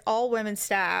business and it's all women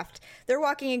staffed. They're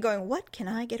walking and going, what can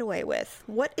I get away with?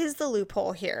 What is the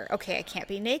loophole here? Okay, I can't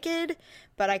be naked,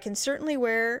 but I can certainly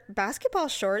wear basketball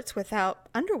shorts without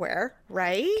underwear,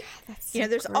 right? that's You know, so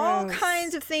there's all gross.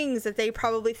 kinds of things that they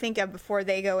probably think of before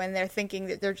they go in there thinking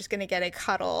that they're just going to get a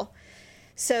cuddle.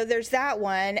 So there's that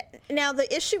one. Now,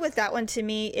 the issue with that one to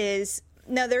me is,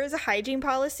 now there is a hygiene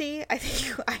policy. I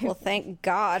think Well, thank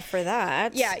God for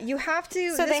that. yeah, you have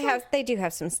to. So this one- they do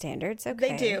have some standards.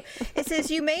 Okay. They do. It says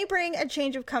you may bring a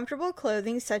change of comfortable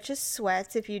clothing such as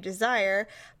sweats if you desire.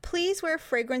 Please wear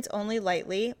fragrance only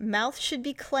lightly. Mouth should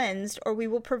be cleansed or we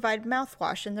will provide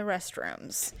mouthwash in the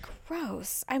restrooms.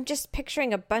 Gross. I'm just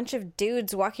picturing a bunch of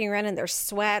dudes walking around in their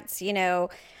sweats, you know.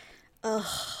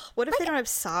 What if they don't have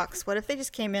socks? What if they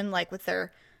just came in like with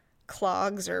their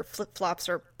clogs or flip-flops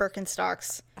or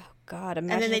Birkenstocks? Oh God,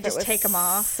 imagine then they if it just was take 'em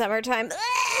off. Summertime.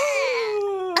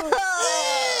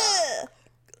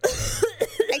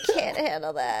 I can't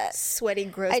handle that. Sweaty,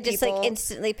 gross I just people. like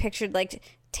instantly pictured like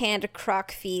tanned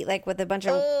croc feet, like with a bunch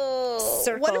of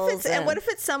circles. What if it's and what if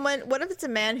it's someone? What if it's a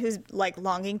man who's like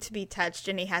longing to be touched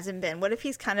and he hasn't been? What if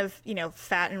he's kind of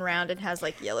fat and round and has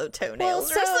like yellow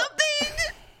toenails or so- something?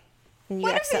 you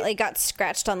what if accidentally got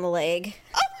scratched on the leg?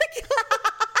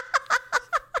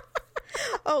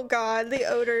 Oh God, the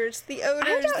odors, the odors.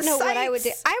 I don't the know what I would do.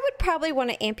 sights. I would probably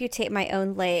want to amputate my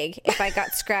own leg if I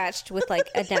got scratched with like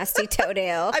a nasty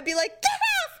toenail. I'd be like, get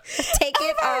off! Take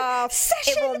it Over! off.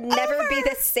 Session It will never be over!"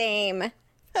 the same.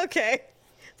 Okay.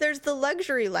 There's the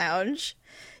luxury lounge.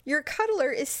 Your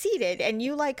cuddler is seated and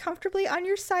you lie comfortably on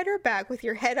your side or back with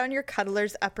your head on your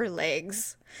cuddler's upper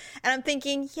legs. And I'm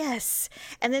thinking, yes.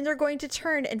 And then they're going to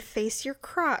turn and face your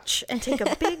crotch and take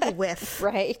a big whiff.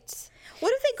 Right.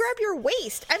 What if they grab your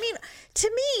waist? I mean, to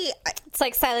me, It's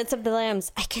like Silence of the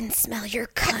Lambs. I can smell your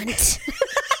cunt.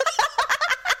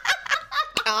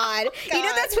 God. You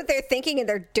know that's what they're thinking in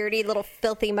their dirty little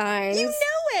filthy minds. you know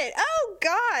it. Oh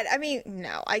God. I mean,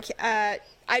 no, I can't.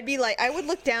 I'd be like, I would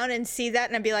look down and see that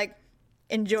and I'd be like,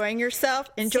 enjoying yourself,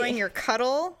 enjoying See. your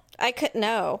cuddle. I couldn't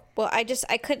know. Well, I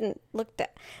couldn't look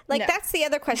that. Like No. that's the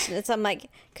other question. It's I'm like,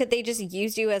 could they just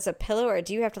use you as a pillow, or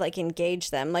do you have to like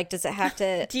engage them? Like, does it have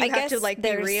to? Do you have to, like, be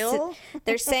they're real?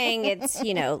 They're saying it's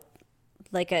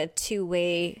like a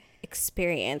two-way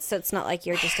experience, so it's not like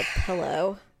you're just a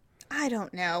pillow. I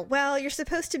don't know. Well, you're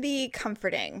supposed to be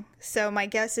comforting. So my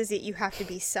guess is that you have to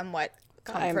be somewhat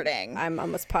comforting. I'm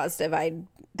almost positive I'd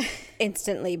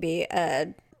instantly be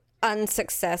a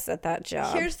unsuccess at that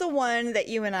job. Here's the one that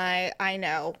you and I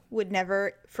know would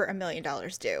never for $1 million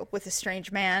do with a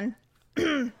strange man.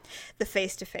 The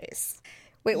face-to-face.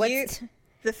 Wait, what's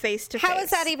The face-to-face. how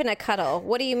is that even a cuddle?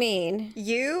 What do you mean?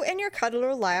 You and your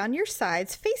cuddler lie on your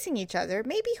sides, facing each other,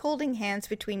 maybe holding hands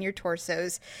between your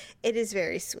torsos. It is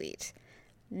very sweet.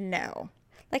 No.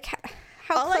 Like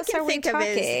how All I close can are we think of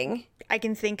talking? is I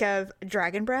can think of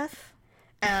dragon breath,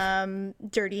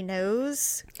 dirty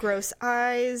nose, gross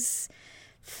eyes,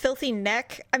 filthy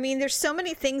neck. I mean, there's so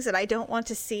many things that I don't want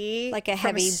to see. Like a from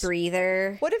heavy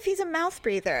breather. What if he's a mouth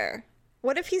breather?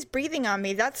 What if he's breathing on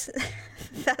me? That's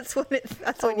what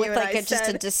Or you with and like I just a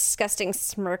said. disgusting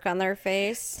smirk on their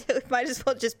face. Might as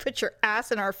well just put your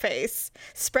ass in our face.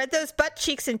 Spread those butt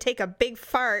cheeks and take a big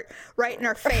fart right in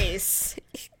our face.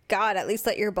 God, at least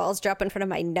let your balls drop in front of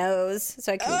my nose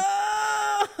so I can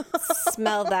Oh!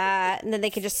 smell that. And then they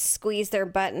can just squeeze their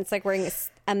butt, and it's like wearing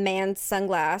a man's man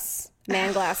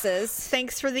glasses.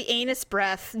 Thanks for the anus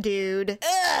breath, dude.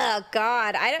 Oh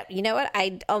God, I don't. You know what?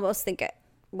 I almost think.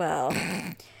 Well,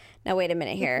 now wait a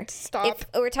minute here. Stop. If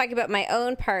we're talking about my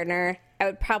own partner, I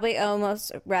would probably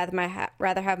almost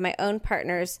rather have my own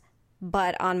partner's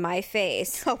butt on my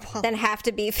face than have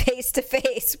to be face to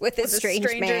face with a The strange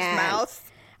stranger's man. mouth.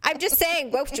 I'm just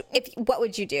saying, what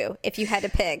would you do if you had to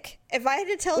pick? If I had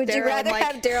to tell Would Daryl, you rather I'm like,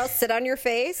 have Daryl sit on your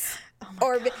face,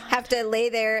 or have to lay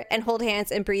there and hold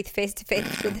hands and breathe face to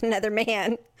face with another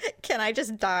man? can I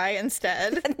just die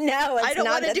instead? No, it's I don't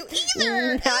not wanna do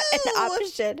either. Not an Ew.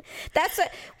 option. That's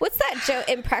what's that joke?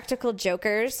 Impractical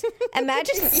Jokers.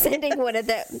 Imagine sending one of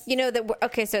the,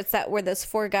 okay, so it's that where those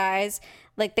four guys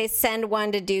like they send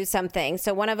one to do something.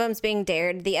 So one of them's being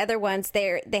dared. The other ones,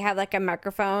 they have like a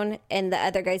microphone in the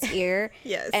other guy's ear.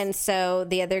 Yes. And so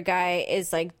the other guy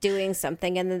is like doing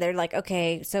something. And then they're like,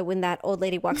 okay, so when that old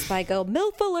lady walks by, go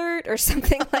MILF alert or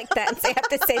something like that. And so they have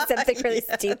to say something really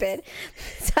stupid.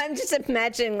 So I'm just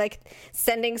imagining like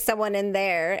sending someone in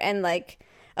there and like,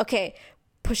 okay,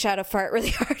 push out a fart really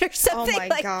hard or something. Oh my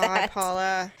like God, that.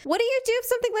 Paula. What do you do if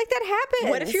something like that happens?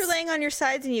 What if you're laying on your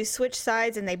sides and you switch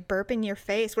sides and they burp in your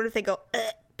face? What if they go,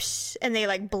 psh, and they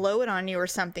like blow it on you or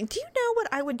something? Do you know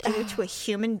what I would do to a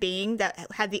human being that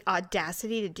had the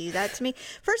audacity to do that to me?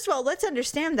 First of all, let's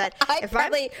understand that I'd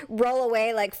probably roll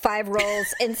away like 5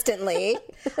 rolls instantly.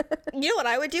 You know what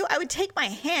I would do? I would take my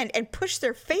hand and push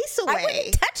their face away. I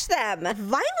wouldn't touch them.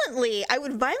 Violently. I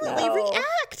would violently No.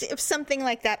 react if something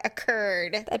like that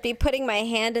occurred. I'd be putting my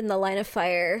hand in the line of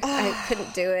fire. I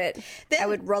couldn't do it. Then I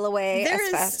would roll away as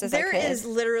fast as I could. There is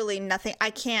literally nothing. I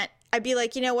can't. I'd be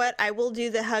like, you know what? I will do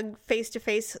the hug,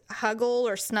 face-to-face huggle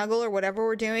or snuggle or whatever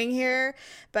we're doing here.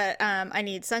 But I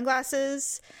need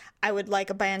sunglasses. I would like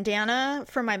a bandana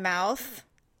for my mouth.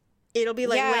 It'll be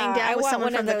like Yeah, laying down I with want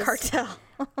someone one from of the those- cartel.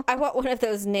 I want one of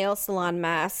those nail salon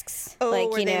masks. Oh, like,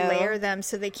 where you they know, layer them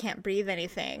so they can't breathe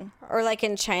anything. or like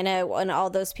in China when all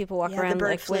those people walk Yeah, the around bird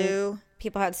like flu. when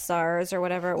people had SARS or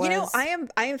whatever it was. You know, I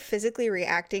am physically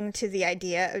reacting to the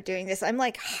idea of doing this. I'm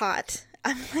like hot.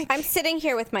 I'm sitting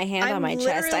here with my hand on my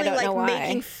chest. I literally, don't know why.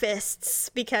 making fists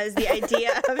because the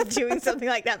idea of doing something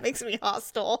like that makes me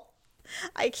hostile.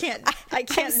 I can't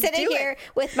I'm sitting do here it.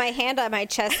 with my hand on my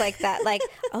chest like that, like,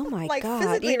 oh my Like God.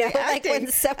 physically You know, like reacting. when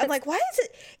someone I'm like, why is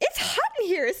it? It's hot in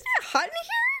here. Isn't it hot in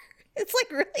here? It's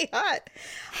like really hot.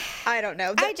 I don't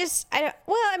know. I don't,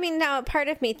 well, I mean, now part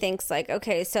of me thinks like,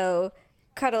 okay, so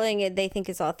cuddling they think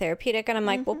is all therapeutic. And I'm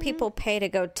like, well, people pay to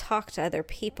go talk to other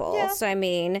people. Yeah. So, I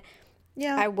mean,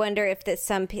 yeah. I wonder if that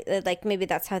some people, like maybe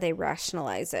that's how they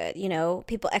rationalize it. You know,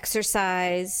 people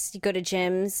exercise, you go to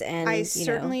gyms and, I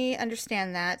certainly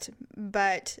understand that,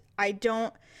 but I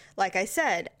don't, like I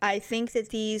said, I think that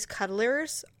these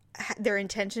cuddlers, their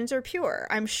intentions are pure.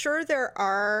 I'm sure there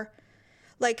are,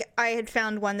 like I had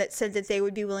found one that said that they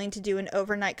would be willing to do an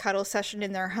overnight cuddle session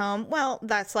in their home. Well,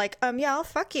 that's like, yeah, I'll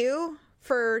fuck you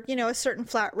for, you know, a certain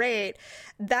flat rate.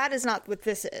 That is not what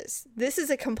this is. This is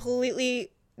a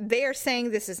completely, they are saying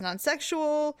this is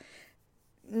non-sexual,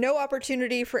 no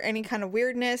opportunity for any kind of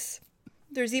weirdness.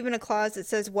 There's even a clause that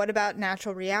says, what about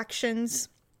natural reactions?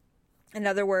 In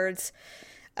other words,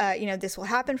 you know, this will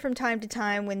happen from time to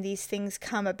time. When these things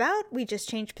come about, we just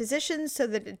change positions so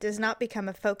that it does not become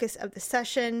a focus of the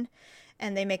session,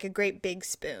 and they make a great big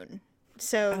spoon.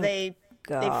 So they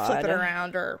flip God. it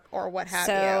around or what have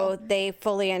So you. they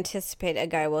fully anticipate a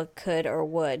guy could or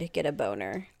would get a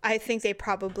boner. I think they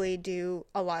probably do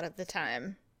a lot of the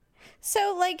time.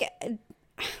 So, like,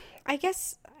 I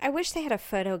guess I wish they had a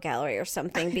photo gallery or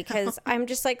something because I'm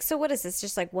just like, so what is this?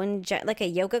 Just like like a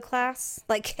yoga class?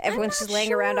 Like everyone's just not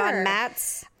laying around on sure.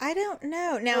 mats? I don't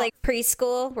know. Now, Like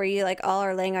preschool where you like all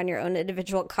are laying on your own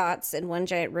individual cots in one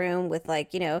giant room with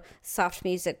like, you know, soft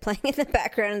music playing in the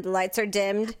background and the lights are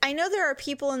dimmed. I know there are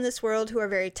people in this world who are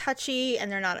very touchy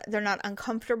and they're not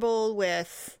uncomfortable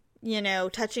with, you know,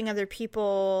 touching other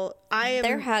people.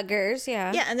 They're huggers,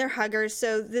 yeah. Yeah, and they're huggers,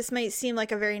 so this might seem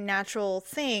like a very natural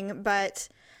thing, but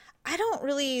I don't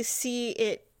really see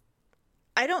it.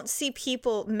 I don't see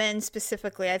people, men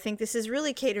specifically. I think this is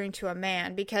really catering to a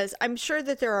man because I'm sure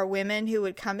that there are women who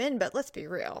would come in, but let's be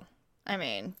real. I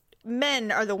mean,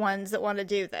 men are the ones that want to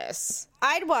do this.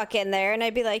 I'd walk in there and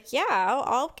I'd be like, yeah,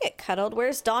 I'll get cuddled.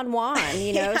 Where's Don Juan?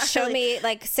 You know, Yeah, show like, me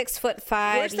like 6'5",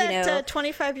 Where's you that know.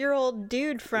 25-year-old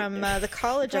dude from the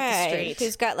college up the street?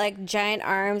 Who's got like giant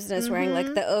arms and is wearing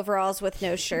like the overalls with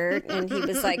no shirt, and he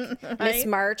was like Miss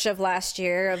March of last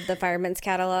year of the Fireman's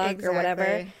Catalog or whatever.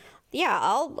 Exactly. Yeah,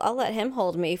 I'll let him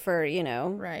hold me for, you know,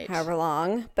 Right. however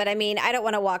long. But I mean, I don't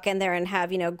want to walk in there and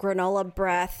have, you know, granola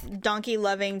breath.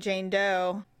 Donkey-loving Jane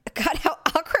Doe. God, how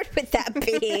awkward would that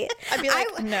be? I'd be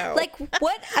like, no. Like,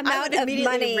 what I amount would of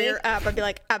immediately money? rear up. I'd be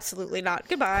like, absolutely not.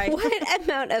 Goodbye. What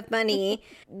amount of money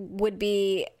would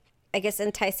be, I guess,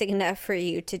 enticing enough for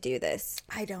you to do this?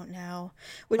 I don't know.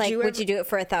 Would Like, you would ever- you do it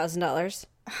for $1,000?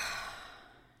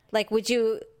 Like, would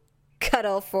you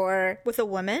cuddle for with a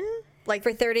woman? Like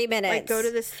 30 minutes? Like go to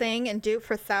this thing and do it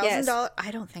for $1,000? I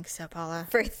don't think so, Paula.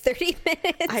 For 30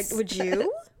 minutes? Would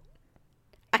you?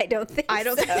 I don't think I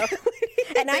don't so. think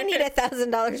And I need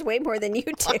 $1,000 way more than you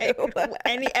do.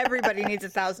 Everybody needs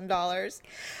 $1,000.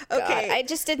 Okay. God, I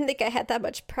just didn't think I had that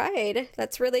much pride.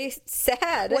 That's really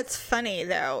sad. What's funny,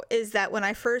 though, is that when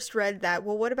I first read that,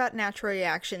 well, what about natural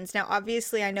reactions? Now,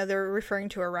 obviously, I know they're referring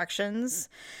to erections,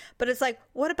 but it's like,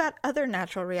 what about other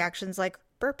natural reactions like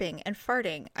burping and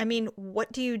farting? I mean,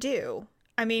 what do you do?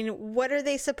 I mean, what are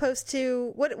they supposed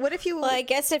to... What if you... Well, I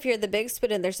guess if you're the big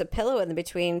spoon and there's a pillow in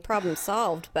between, problem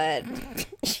solved, but...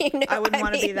 I wouldn't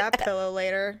want to be that pillow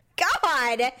later.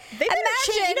 God! They better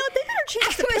change, they better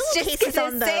change the pillowcases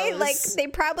on those. Like, they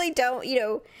probably don't,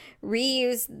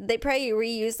 reuse... They probably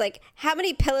reuse, like, how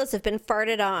many pillows have been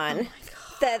farted on? Oh my God.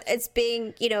 That it's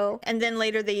being, And then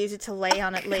later they use it to lay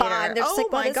on it later. God, oh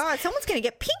my God, someone's going to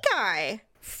get pink eye.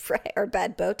 Or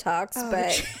bad Botox,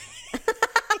 but...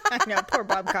 I know, poor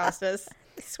Bob Costas.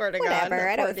 I swear to God. Whatever,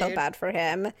 I don't feel bad for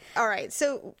him. All right,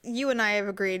 so you and I have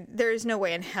agreed there is no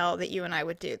way in hell that you and I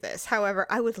would do this. However,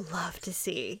 I would love to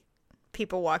see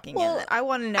people walking in it. I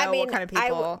want to know what kind of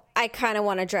people. I kind of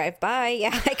want to drive by.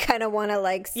 Yeah, I kind of want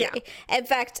to see. Yeah. In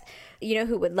fact, you know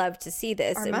who would love to see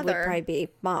this? Our it mother. Would probably be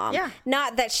Mom. Yeah.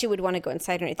 Not that she would want to go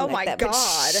inside or anything like that. Oh my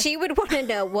God. But she would want to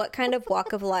know what kind of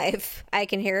walk of life. I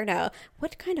can hear her now.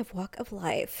 What kind of walk of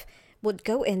life would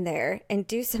go in there and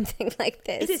do something like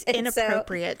this? It is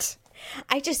inappropriate. So,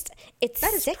 it's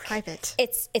that is sick. Private.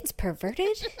 It's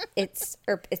perverted. It's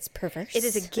perverse. It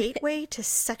is a gateway to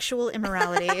sexual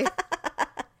immorality.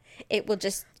 It will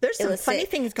just there's some funny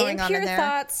things going on in there.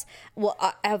 Thoughts. Well,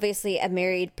 obviously, a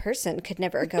married person could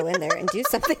never go in there and do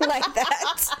something like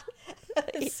that.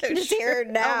 So just hear her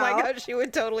now. Oh my God, she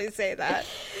would totally say that.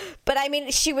 But I mean,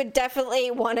 she would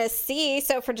definitely want to see.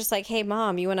 So if we're just like, hey,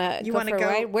 Mom, you want to go for a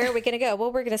ride? Where are we going to go?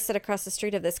 Well, we're going to sit across the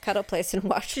street of this cuddle place and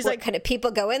watch what kind of people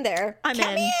go in there. I'm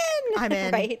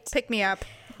in. Right. Pick me up.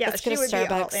 Yeah, let's go to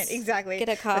Starbucks. Exactly. Get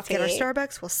a coffee. Let's get our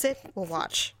Starbucks. We'll sit. We'll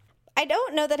watch. I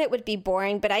don't know that it would be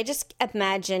boring, but I just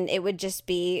imagine it would just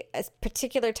be a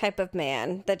particular type of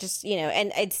man that just,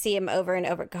 and I'd see him over and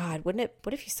over. God, what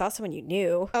if you saw someone you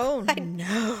knew? Oh,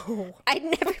 no. I'd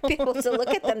never be able to look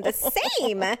at them the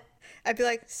same. I'd be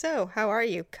like, so, how are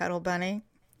you, Cuddle Bunny?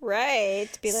 Right.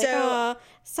 To be like, oh,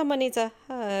 someone needs a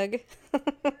hug.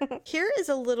 Here is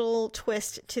a little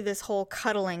twist to this whole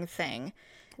cuddling thing.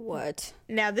 What?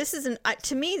 Now, this is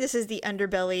to me, this is the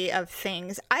underbelly of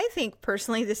things. I think,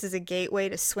 personally, this is a gateway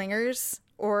to swingers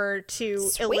or to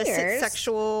illicit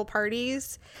sexual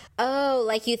parties. Oh,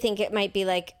 like you think it might be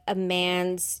like a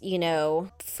man's,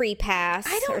 free pass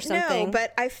or something? I don't know,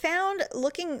 but I found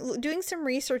doing some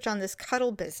research on this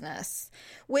cuddle business,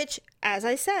 which, as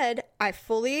I said, I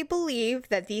fully believe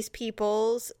that these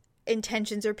people's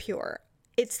intentions are pure.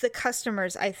 It's the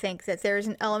customers, I think, that there's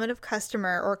an element of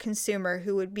customer or consumer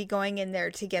who would be going in there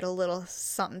to get a little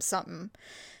something,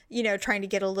 trying to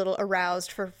get a little aroused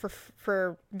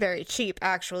for very cheap,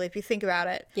 actually, if you think about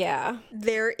it. Yeah.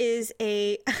 There is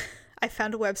I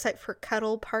found a website for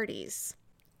cuddle parties.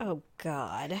 Oh,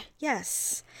 God.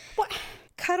 Yes. What?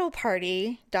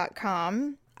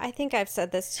 Cuddleparty.com. I think I've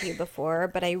said this to you before,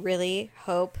 but I really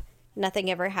hope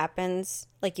nothing ever happens,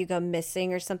 like you go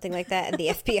missing or something like that, and the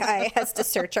FBI has to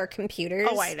search our computers.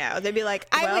 Oh, I know. They'd be like,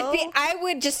 I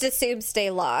would just assume stay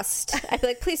lost. I'd be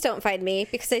like, please don't find me,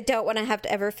 because I don't want to have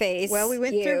to ever face Well, we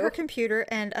went through her computer,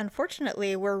 and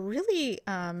unfortunately, we're really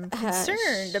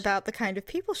concerned about the kind of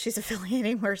people she's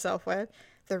affiliating herself with.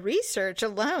 The research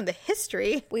alone, the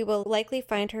history. We will likely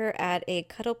find her at a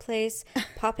cuddle place,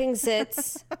 popping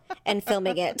zits and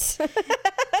filming it.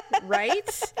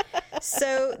 Right?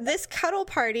 So this cuddle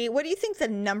party, what do you think the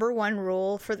number one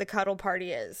rule for the cuddle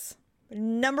party is?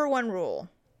 Number one rule.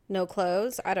 No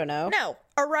clothes? I don't know. No.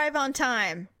 Arrive on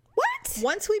time. What?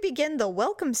 Once we begin the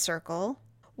welcome circle,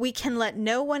 we can let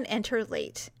no one enter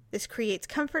late. This creates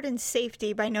comfort and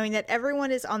safety by knowing that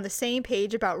everyone is on the same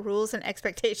page about rules and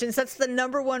expectations. That's the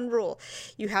number one rule.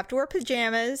 You have to wear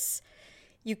pajamas.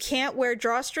 You can't wear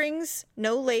drawstrings,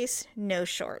 no lace, no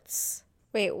shorts.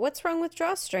 Wait, what's wrong with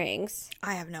drawstrings?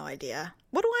 I have no idea.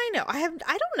 What do I know? I don't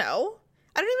know.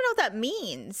 I don't even know what that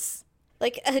means.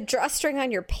 Like a drawstring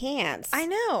on your pants. I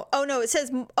know. It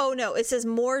says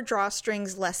more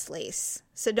drawstrings, less lace.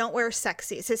 So don't wear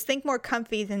sexy. It says think more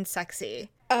comfy than sexy.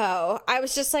 Oh, I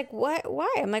was just like, what? Why?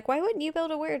 I'm like, why wouldn't you be able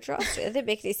to wear a drawstring? That didn't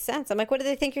make any sense. I'm like, what do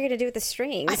they think you're going to do with the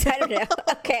strings? I don't know.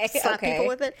 Okay. Slap people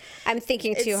with it. I'm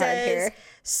thinking too hard here.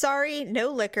 Sorry,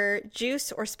 no liquor.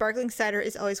 Juice or sparkling cider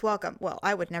is always welcome. Well,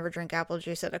 I would never drink apple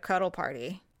juice at a cuddle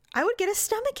party. I would get a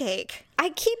stomachache.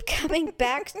 I keep coming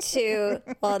back to,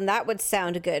 well, and that would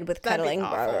sound good with cuddling.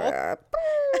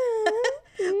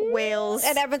 whales.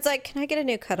 And everyone's like, can I get a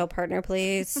new cuddle partner,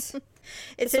 please?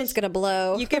 This one's going to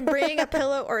blow. You can bring a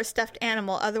pillow or a stuffed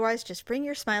animal. Otherwise, just bring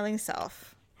your smiling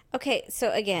self. Okay,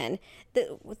 so again,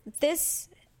 this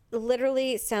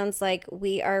literally sounds like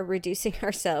we are reducing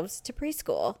ourselves to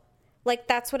preschool. Like,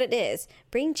 that's what it is.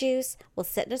 Bring juice. We'll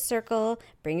sit in a circle.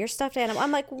 Bring your stuffed animal.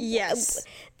 I'm like, yes.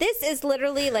 This is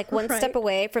literally like one step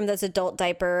away from those adult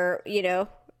diaper,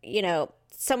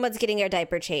 someone's getting their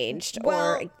diaper changed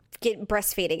or get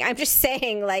breastfeeding. I'm just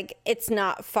saying, like, it's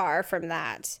not far from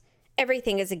that.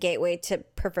 Everything is a gateway to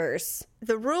perverse.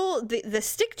 The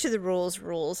stick to the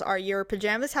rules are your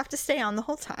pajamas have to stay on the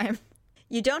whole time.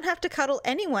 You don't have to cuddle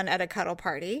anyone at a cuddle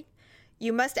party.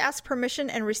 You must ask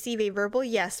permission and receive a verbal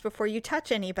yes before you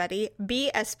touch anybody. Be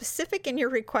as specific in your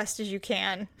request as you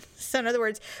can. So in other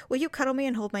words, will you cuddle me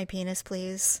and hold my penis,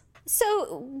 please?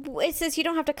 So it says you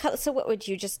don't have to cuddle. So what would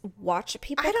you just watch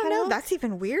people I don't cuddle? know. That's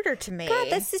even weirder to me.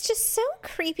 God, this is just so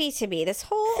creepy to me. This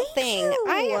whole thing.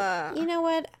 You know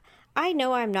what? I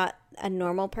know I'm not a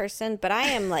normal person, but I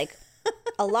am like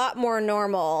a lot more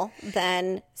normal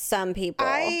than some people.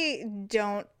 I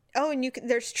don't. Oh, and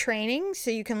there's training,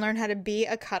 so you can learn how to be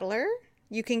a cuddler.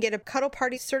 You can get a cuddle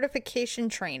party certification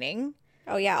training.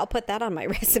 Oh, yeah, I'll put that on my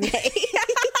resume.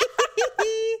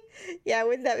 Yeah,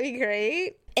 wouldn't that be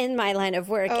great? In my line of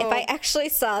work, if I actually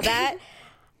saw that,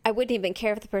 I wouldn't even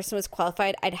care if the person was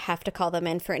qualified. I'd have to call them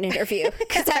in for an interview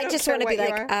because I just want to be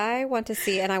like, I want to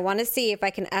see, and I want to see if I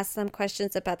can ask them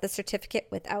questions about the certificate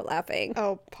without laughing.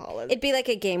 Oh, Paula. It'd be like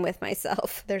a game with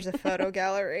myself. There's a photo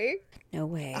gallery. No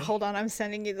way. Hold on, I'm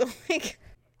sending you the link.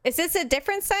 Is this a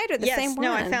different site or the same one?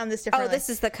 No, I found this differently. Oh, this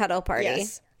is the cuddle party.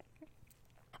 Yes.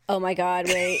 Oh my God,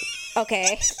 wait.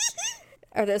 Okay.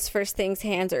 Are those first things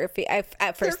hands or feet? I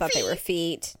at first thought they were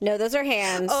feet. No, those are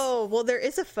hands. Oh, well, there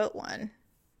is a foot one.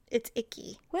 It's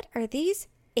icky. What are these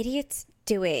idiots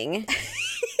doing?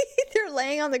 They're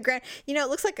laying on the ground. You know, it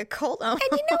looks like a cult almost.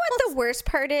 And you know what the worst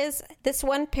part is? This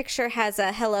one picture has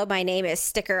a "Hello, my name is"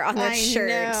 sticker on their shirt.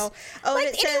 Know. Oh, like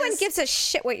and it anyone says, gives a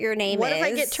shit what your name what is. if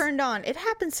I get turned on? It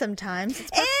happens sometimes. These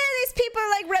people are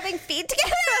like rubbing feet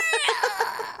together.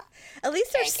 At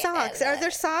least there's socks. Are there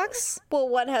socks? Well,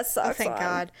 one has socks Oh, thank on.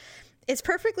 God. It's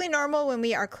perfectly normal when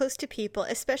we are close to people,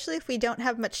 especially if we don't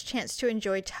have much chance to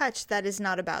enjoy touch that is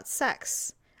not about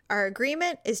sex. Our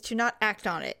agreement is to not act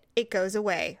on it. It goes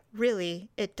away.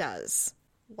 Really, it does.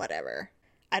 Whatever.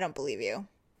 I don't believe you.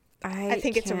 I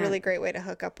think it's a really great way to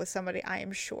hook up with somebody, I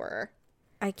am sure.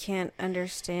 I can't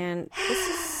understand.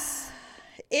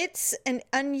 It's an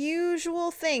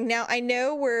unusual thing. Now, I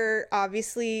know we're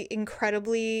obviously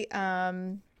incredibly...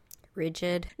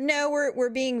 rigid. No, we're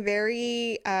being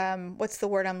very... what's the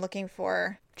word I'm looking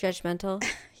for? Judgmental.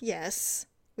 Yes,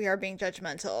 we are being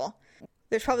judgmental.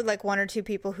 There's probably like one or two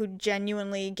people who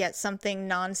genuinely get something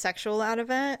non-sexual out of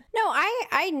it. No,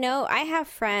 I know. I have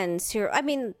friends who, I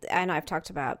know I've talked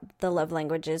about the love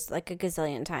languages like a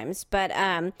gazillion times, but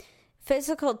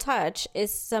physical touch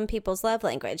is some people's love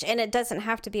language, and it doesn't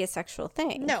have to be a sexual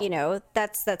thing. No. You know,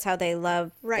 that's how they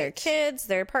love their kids,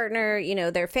 their partner,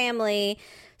 their family.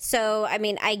 So,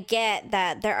 I get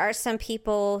that there are some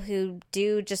people who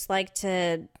do just like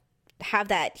to have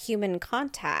that human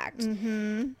contact.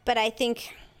 Mm-hmm. But I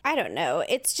think, I don't know,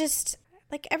 it's just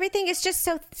like everything is just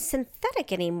so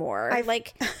synthetic anymore.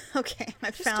 Okay,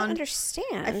 I don't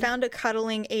understand. I found a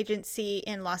cuddling agency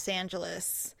in Los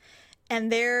Angeles. And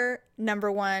their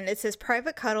number one, it says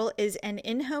Private Cuddle is an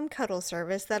in-home cuddle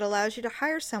service that allows you to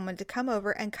hire someone to come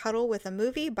over and cuddle with a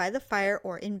movie, by the fire,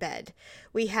 or in bed.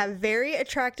 We have very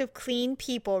attractive, clean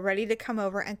people ready to come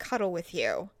over and cuddle with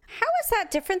you. How is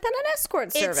that different than an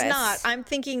escort service? It's not. I'm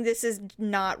thinking this is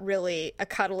not really a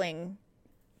cuddling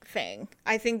thing.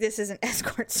 I think this is an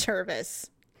escort service.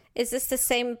 Is this the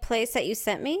same place that you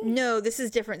sent me? No, this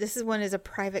is different. This one is a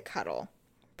Private Cuddle.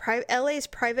 LA's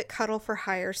Private Cuddle for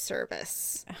Hire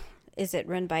service. Is it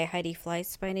run by Heidi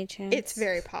Fleiss by any chance? It's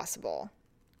very possible.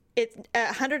 It's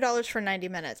 $100 for 90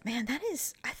 minutes. Man, that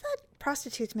is... I thought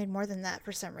prostitutes made more than that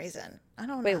for some reason. I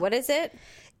don't know. Wait, what is it?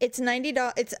 It's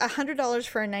 $90. It's $100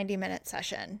 for a 90-minute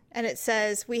session. And it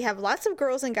says, we have lots of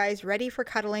girls and guys ready for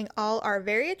cuddling. All are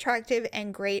very attractive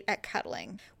and great at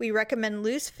cuddling. We recommend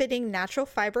loose-fitting natural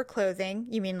fiber clothing.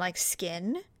 You mean like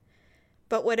skin?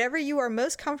 But whatever you are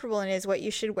most comfortable in is what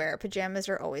you should wear. Pajamas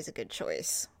are always a good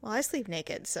choice. Well, I sleep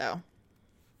naked, so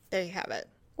there you have it.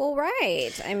 Well,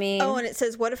 right. Oh, and it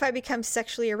says, what if I become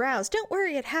sexually aroused? Don't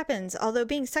worry, it happens. Although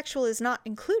being sexual is not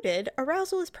included,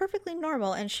 arousal is perfectly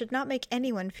normal and should not make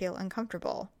anyone feel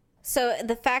uncomfortable. So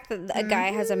the fact that a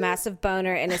guy has a massive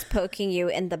boner and is poking you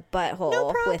in the butthole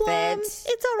No problem. with it.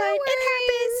 It's all right.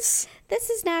 It happens. this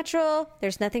is natural.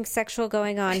 There's nothing sexual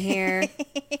going on here.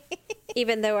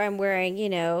 Even though I'm wearing,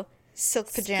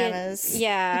 Silk pajamas.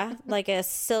 yeah, like a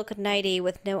silk nightie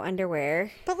with no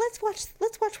underwear. But let's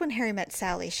watch When Harry Met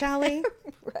Sally, shall we?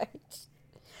 Right.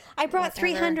 I brought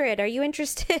 300. Are you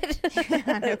interested?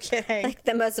 No kidding. Like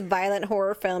the most violent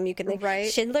horror film you can think.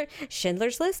 Right.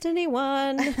 Schindler's List,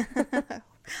 anyone?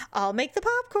 I'll make the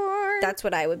popcorn. That's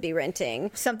what I would be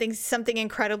renting. Something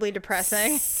incredibly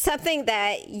depressing. Something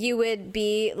that you would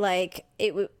be like,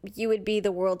 you would be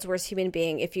the world's worst human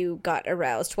being if you got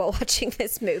aroused while watching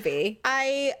this movie.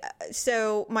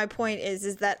 So my point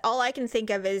is that all I can think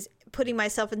of is putting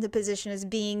myself in the position as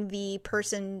being the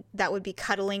person that would be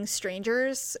cuddling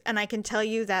strangers, and I can tell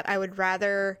you that I would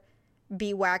rather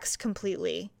be waxed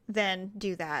completely than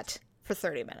do that for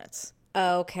 30 minutes.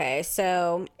 Okay,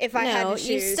 so If I had to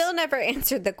you choose- still never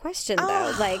answered the question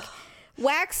though. Like,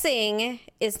 waxing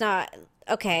is not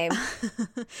okay.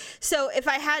 So if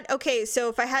I had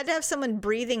to have someone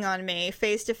breathing on me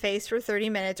face to face for 30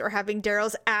 minutes, or having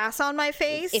Daryl's ass on my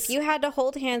face, If you had to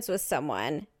hold hands with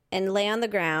someone and lay on the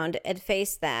ground and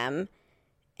face them,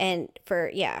 and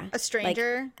a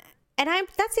stranger, and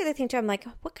that's the other thing too. I'm like,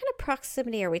 what kind of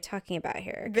proximity are we talking about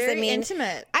here? 'Cause, very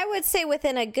intimate. I would say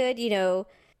within a good,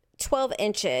 12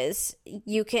 inches,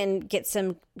 you can get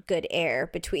some good air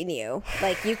between you.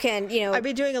 Like you can, I'd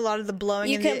be doing a lot of the blowing.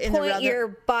 you can in the point your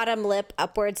bottom lip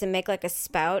upwards and make like a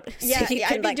spout. Yeah, so you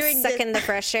can I'd be doing suck in the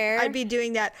fresh air. I'd be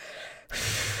doing that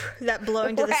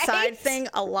blowing to the Right? side thing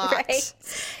a lot. Right?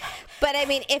 But I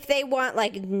mean, if they want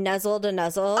like nuzzle to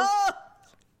nuzzle,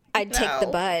 I'd take the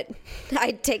no. butt.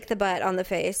 I'd take the butt on the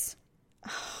face.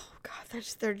 God,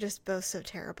 they're just both so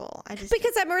terrible. Because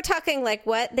we're talking like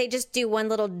what? They just do one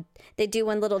little dip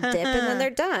and then they're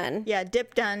done. Yeah,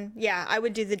 dip done. Yeah, I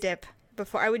would do the dip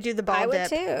before. I would do the ball I would dip.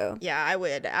 too. Yeah, I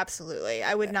would absolutely.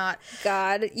 I would not.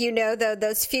 God, though,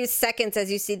 those few seconds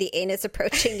as you see the anus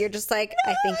approaching, you're just like,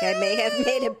 I think I may have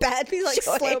made a bad Be like choice.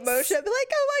 slow motion. Be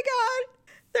like, oh my God,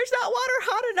 there's not water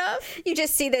hot enough. You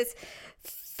just see this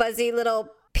fuzzy little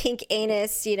pink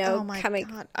anus, Oh my coming.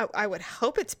 God, I would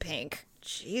hope it's pink.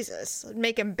 Jesus, I'd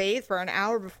make him bathe for an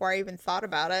hour before I even thought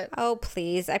about it. Oh,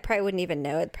 please. I probably wouldn't even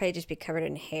know. It'd probably just be covered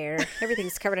in hair.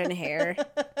 Everything's covered in hair.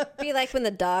 Be like when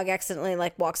the dog accidentally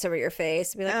walks over your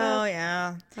face. Be like, Oh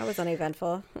yeah. that was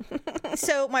uneventful.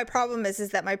 So my problem is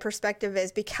that my perspective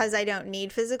is, because I don't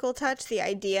need physical touch, the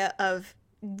idea of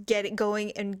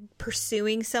going and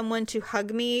pursuing someone to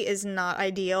hug me is not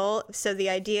ideal. So the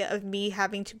idea of me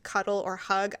having to cuddle or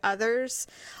hug others,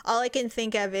 all I can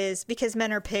think of is, because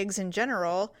men are pigs in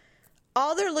general,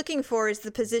 all they're looking for is the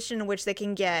position in which they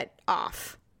can get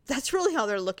off. That's really all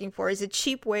they're looking for, is a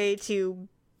cheap way to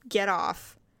get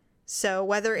off. So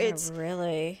whether it's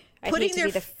Really?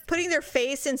 putting their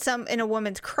face in a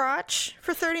woman's crotch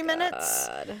for 30 minutes,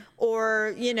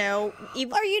 or even,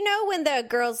 Or when the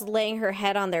girl's laying her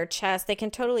head on their chest, they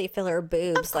can totally feel her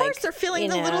boobs. of course they're feeling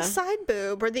the little side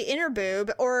boob or the inner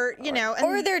boob, or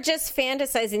or they're just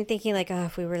fantasizing, thinking like, oh,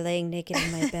 if we were laying naked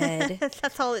in my bed.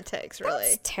 that's all it takes, really.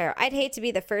 It's terrible. I'd hate to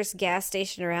be the first gas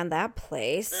station around that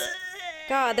place.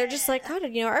 God, they're just like, God,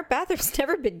 our bathroom's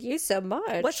never been used so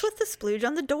much. What's with the splooge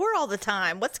on the door all the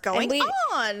time? What's going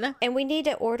on? And we need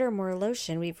to order more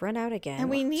lotion. We've run out again. And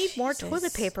we need more Jesus.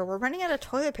 toilet paper. We're running out of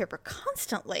toilet paper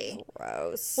constantly.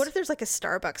 Gross. What if there's like a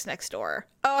Starbucks next door?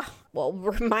 Oh, Well,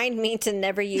 remind me to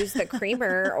never use the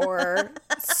creamer or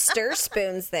stir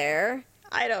spoons there.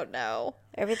 I don't know.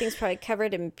 Everything's probably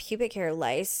covered in pubic hair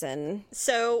lice and...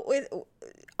 So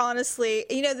honestly,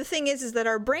 the thing is that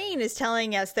our brain is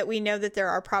telling us that we know that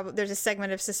there's a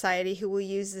segment of society who will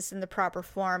use this in the proper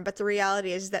form, but the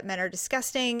reality is that men are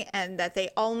disgusting and that they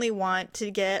only want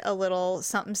to get a little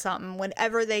something something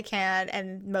whenever they can,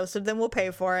 and most of them will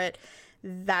pay for it.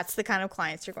 That's the kind of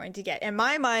clients you're going to get. In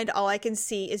my mind, all I can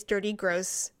see is dirty,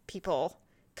 gross people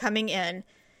coming in,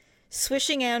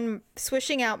 swishing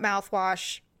out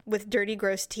mouthwash with dirty,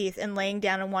 gross teeth, and laying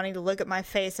down and wanting to look at my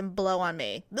face and blow on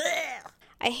me. Blech!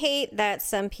 I hate that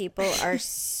some people are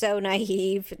so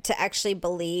naive to actually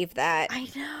believe that. I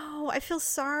know. I feel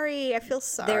sorry.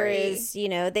 There is,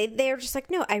 they're just like,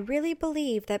 no, I really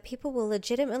believe that people will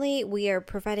legitimately, we are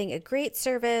providing a great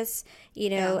service,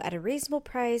 at a reasonable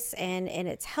price, and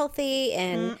it's healthy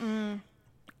and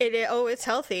it's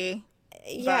healthy.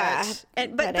 yeah.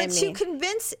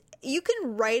 You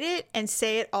can write it and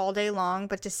say it all day long,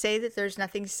 but to say that there's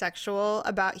nothing sexual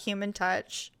about human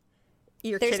touch,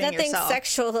 you're There's kidding nothing yourself.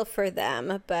 Sexual for them,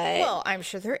 but Well, I'm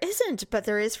sure there isn't, but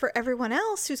there is for everyone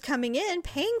else who's coming in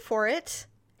paying for it.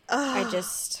 I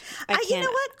can't. You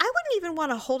know what? I wouldn't even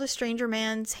want to hold a stranger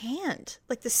man's hand,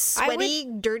 like the sweaty,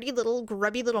 dirty little,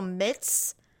 grubby little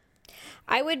mitts.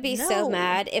 I would be No. so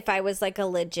mad if I was like a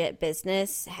legit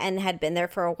business and had been there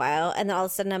for a while, and then all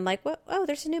of a sudden I'm like, "What? Oh,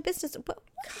 there's a new business.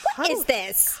 What is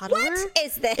this? Cuddler? What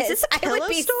is this? Is this a I would pillow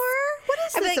be- store? What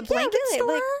is I'm this? like, A blanket yeah,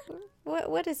 really, store? Like,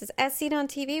 what is this? As seen on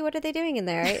TV? What are they doing in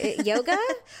there? Yoga?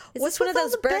 Is What's this one of with all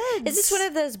those? the beds? Is this one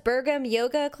of those Bergam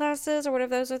yoga classes or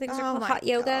whatever those things are called? Hot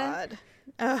yoga. God.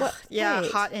 Ugh, yeah,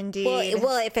 Wait. hot indeed.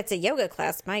 Well, if it's a yoga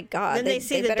class, my God. then they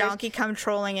see the better- donkey come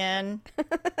trolling in.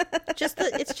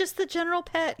 It's just the general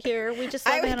pet here. We just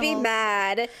love I would be animals.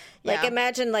 mad. Like, Yeah.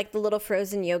 imagine like the little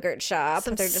frozen yogurt shop.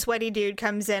 Some They're just sweaty dude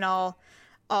comes in all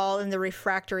in the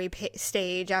refractory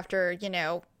stage after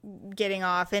getting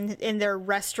off in their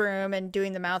restroom and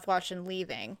doing the mouthwash and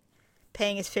leaving,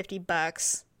 paying his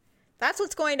 $50. That's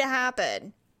what's going to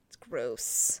happen. It's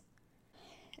gross.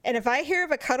 And if I hear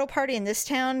of a cuddle party in this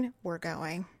town, we're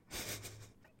going.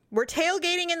 We're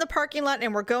tailgating in the parking lot,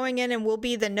 and we're going in, and we'll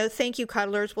be the no thank you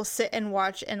cuddlers. We'll sit and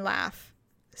watch and laugh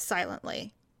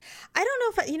silently. I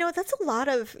don't know if that's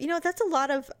a lot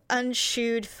of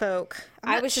unshoed folk.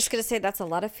 I was just gonna say that's a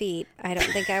lot of feet. I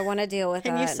don't think I want to deal with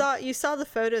And that. you saw the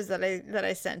photos that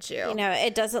I sent you. You know,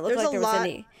 it doesn't look There's like a there was lot-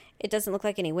 any. It doesn't look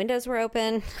like any windows were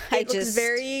open. It looks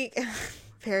very,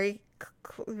 very,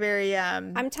 very.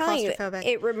 I'm telling you, claustrophobic.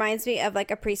 it reminds me of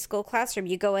like a preschool classroom.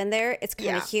 You go in there, it's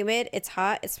kind of Yeah. humid, it's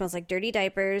hot, it smells like dirty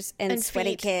diapers and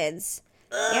sweaty feet. kids.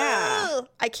 Yeah. Ugh,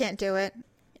 I can't do it.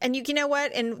 And you know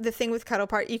what? And the thing with cuddle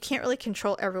party, you can't really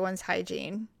control everyone's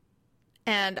hygiene.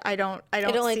 And I don't It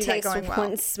only see that takes going one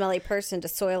well. smelly person to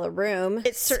soil a room.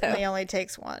 It certainly only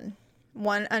takes one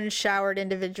unshowered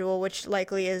individual, which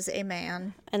likely is a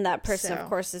man. And that person, So. of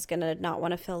course, is going to not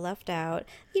want to feel left out.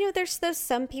 You know, there's those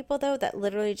some people, though, that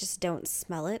literally just don't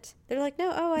smell it. They're like,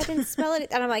 no, I didn't smell it.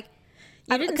 And I'm like,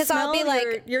 You didn't because smell. I'll be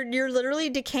like, you're literally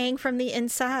decaying from the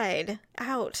inside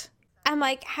out. I'm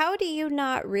like, how do you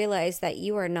not realize that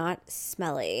you are not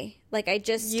smelly? Like, I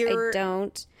You're-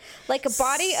 don't. Like, a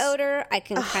body odor, I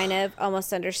can kind of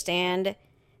almost understand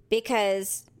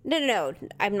because, no,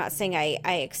 I'm not saying I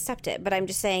accept it, but I'm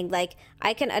just saying, like,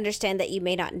 I can understand that you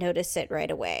may not notice it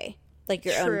right away, like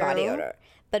your own body True. odor.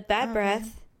 But bad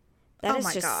breath, that Oh is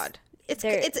my just. god. It's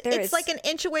there it's is- like an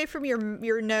inch away from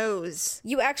your nose.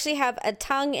 You actually have a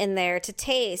tongue in there to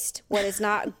taste what is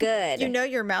not good. You know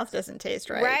your mouth doesn't taste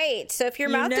right. Right. So if your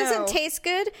You mouth know. doesn't taste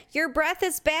good, your breath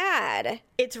is bad.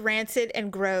 It's rancid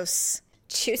and gross.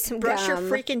 Chew some Brush your gum.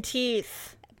 freaking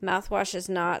teeth. Mouthwash is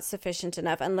not sufficient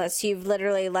enough unless you've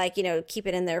literally keep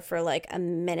it in there for like a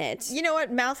minute. You know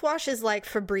what? Mouthwash is like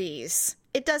Febreze.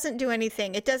 It doesn't do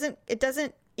anything. It doesn't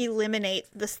eliminate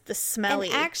the smelly.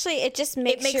 And actually, it just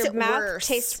makes, makes your it mouth worse.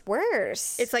 taste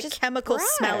worse. it's like Just chemical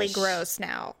smelly brush. gross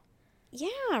now. Yeah,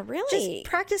 Just really.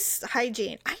 practice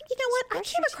hygiene. You know what? I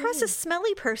brush came your across a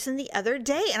smelly person the other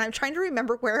day, and I'm trying to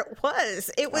remember where it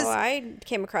was. It was I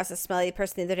came across a smelly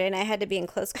person the other day, and I had to be in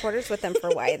close quarters with them for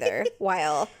a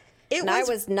while. It I was-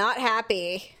 was not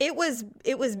happy. it was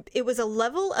a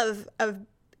level of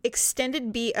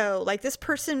extended BO. Like, this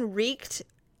person reeked,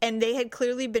 and they had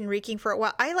clearly been reeking for a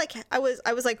while. I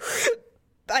was like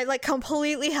I like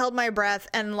completely held my breath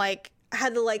and like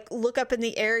had to like look up in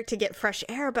the air to get fresh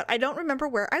air, but I don't remember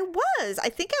where I was. I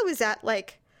think I was at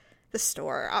like the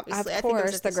store, obviously. Of I think it was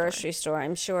course, at the store. grocery store,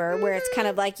 I'm sure, where it's kind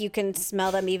of like you can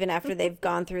smell them even after they've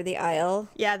gone through the aisle.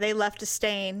 Yeah, they left a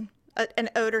stain, an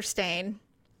odor stain.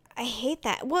 I hate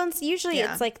that. Well, usually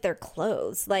Yeah. it's like their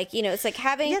clothes. Like, it's like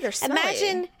having, Yeah, they're smelly.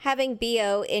 imagine having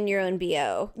BO in your own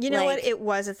BO. You know what? Like, It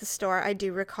was at the store. I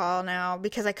do recall now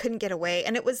because I couldn't get away.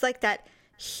 And it was like that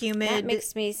humid. that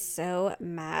makes me so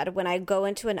mad when I go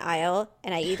into an aisle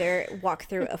and I either walk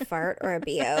through a fart or a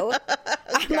BO.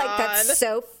 I'm like, that's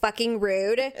so fucking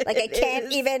rude. Like, I can't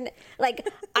is. even, like,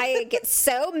 I get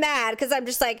so mad because I'm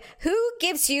just like, who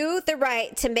gives you the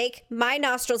right to make my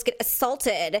nostrils get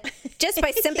assaulted just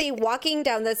by simply walking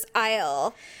down this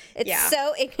aisle? It's Yeah.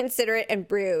 so inconsiderate and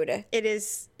rude. It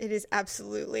is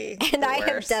absolutely. And the I have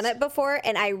worst. done it before,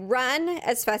 and I run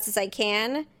as fast as I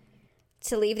can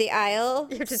to leave the aisle.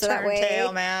 You have to so that turn way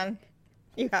tail, man.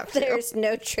 You have to. there's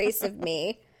no trace of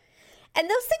me. And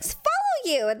those things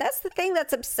follow you, and that's the thing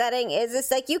that's upsetting. Is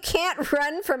it's like you can't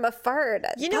run from a fart.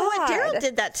 You know what? God. Daryl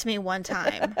did that to me one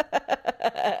time.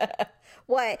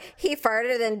 What? He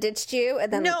farted and ditched you,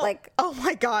 and then No, like oh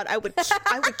my god, I would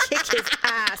kick his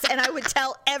ass, and I would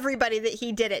tell everybody that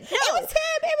he did it. No, it was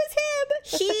him. It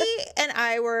was him. He and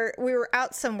I were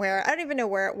out somewhere. I don't even know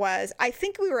where it was. I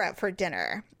think we were out for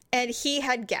dinner, and he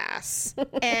had gas,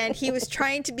 and he was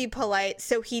trying to be polite,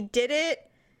 so he did it.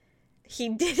 He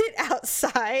did it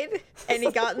outside, and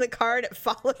he got in the car, and it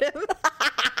followed him.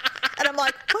 And I'm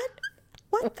like, what?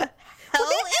 What the hell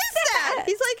is that?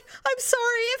 He's like, I'm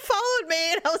sorry, it followed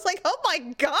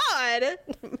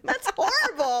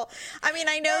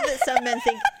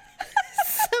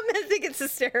some men think it's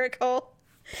hysterical.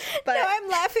 But No, I'm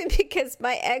laughing because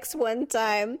my ex one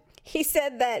time, he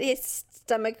said that his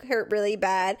stomach hurt really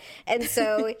bad, and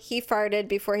so he farted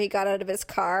before he got out of his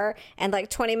car, and like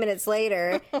 20 minutes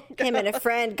later, him and a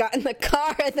friend got in the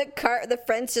car, and the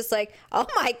friend's just like, oh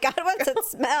my God, what's it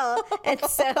smell? And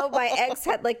so my ex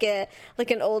had like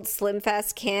an old Slim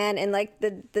Fast can and like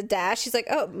the dash. She's like,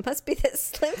 oh, it must be this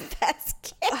Slim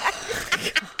Fast can.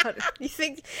 God, you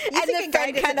think And a the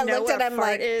guy friend doesn't kind of know looked what at a him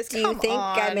fart like, is? do you Come think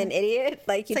I'm on. an idiot?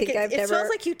 Like, you It's think like I've it never... smells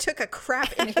like you took a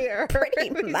crap in here. Pretty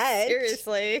much.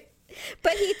 Seriously.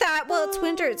 But he thought, well, it's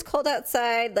winter, it's cold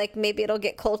outside, like maybe it'll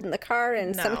get cold in the car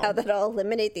and No. somehow that'll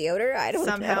eliminate the odor. I don't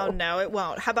Somehow, know. no, it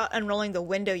won't. How about unrolling the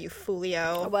window, you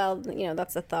foolio? Well,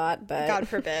 that's a thought, but God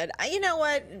forbid. You know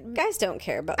what? guys don't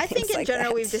care about I things think in like general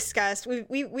that. we've discussed, we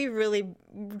really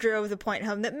drove the point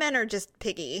home that men are just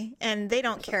piggy and they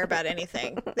don't care about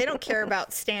anything. They don't care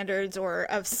about standards or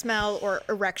of smell or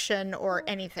erection or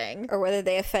anything. Or whether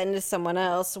they offend someone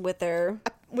else with their...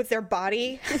 With their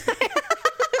body.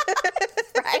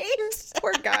 Right?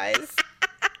 Poor guys.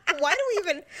 Why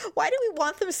do we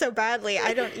want them so badly?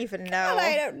 I don't even know.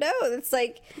 I don't know. It's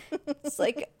like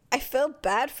I feel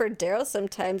bad for Daryl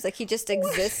sometimes. Like he just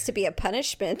exists to be a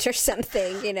punishment or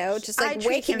something, just I like treat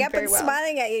waking him up very and well.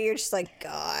 smiling at you. You're just like,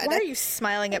 God. Why are you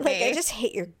smiling at Like, me? I just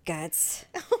hate your guts.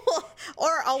 Or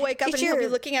I'll wake up and he'll be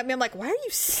you're- looking at me. I'm like, why are you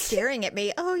staring at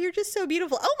me? Oh, you're just so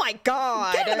beautiful. Oh my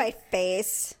God. Get out of my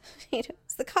face.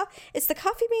 Is the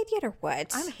coffee made yet or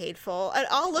what? I'm hateful. And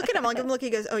I'll look at him. I'll give him a look. He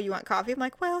goes, oh, you want coffee? I'm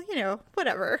like, well,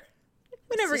 whatever.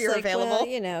 Whenever Just you're like, available.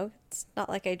 well, it's not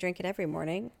like I drink it every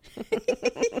morning.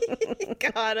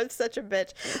 God, I'm such a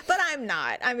bitch. But I'm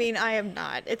not. I mean, I am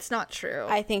not. It's not true.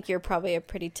 I think you're probably a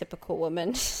pretty typical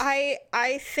woman.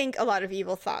 I think a lot of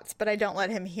evil thoughts, but I don't let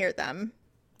him hear them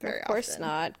very Of course often.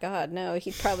 not. God, no.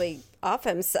 He'd probably off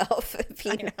himself if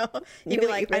he I know. knew You'd be what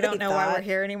like, you I don't really know why we're thought.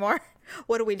 here anymore.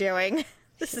 What are we doing?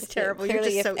 This is terrible. You're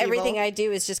Clearly, just so if everything evil. I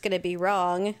do is just going to be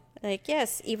wrong, like,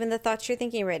 yes, even the thoughts you're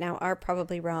thinking right now are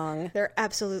probably wrong. They're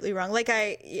absolutely wrong. Like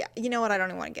you know what? I don't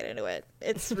even want to get into it.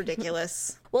 It's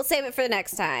ridiculous. We'll save it for the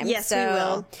next time. Yes, we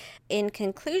will. In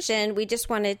conclusion, we just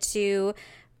wanted to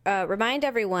remind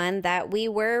everyone that we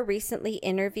were recently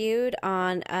interviewed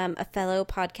on a fellow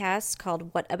podcast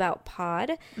called What About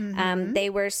Pod. They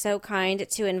were so kind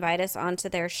to invite us onto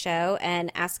their show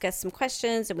and ask us some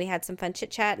questions, and we had some fun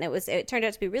chit chat, and it turned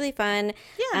out to be really fun.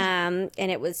 Yeah.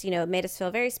 And it was, made us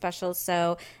feel very special.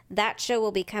 So that show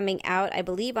will be coming out, I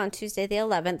believe, on Tuesday the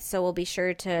 11th. So we'll be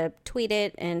sure to tweet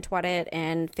it and twat it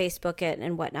and Facebook it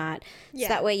and whatnot. Yeah.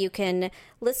 So that way you can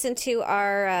listen to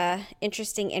our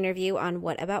interesting interview on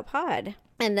What About Pod.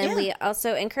 And then we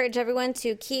also encourage everyone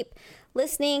to keep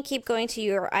listening, keep going to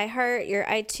your iHeart, your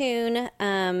iTunes,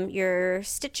 your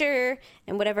Stitcher,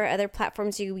 and whatever other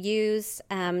platforms you use.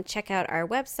 Check out our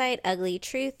website,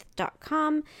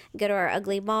 uglytruth.com. Go to our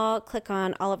Ugly Mall, click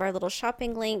on all of our little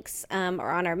shopping links, or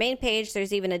on our main page.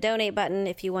 There's even a donate button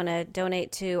if you want to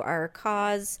donate to our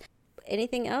cause.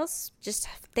 Anything else? Just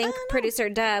thank producer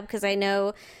Dub, because I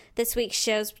know this week's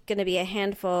show's going to be a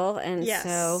handful, and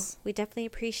so we definitely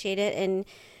appreciate it. And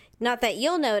not that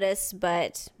you'll notice,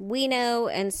 but we know,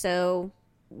 and so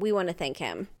we want to thank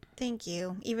him. Thank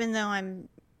you. Even though I'm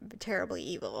terribly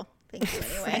evil. Thank you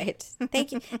anyway. Right.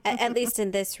 Thank you. At least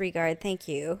in this regard, thank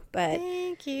you. But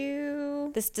Thank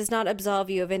you. this does not absolve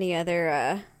you of any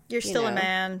other... You're still a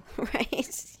man.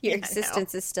 Right? Your Yeah, I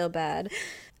existence is still bad.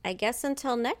 I guess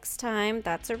until next time,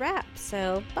 that's a wrap.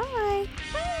 So, bye.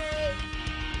 Bye.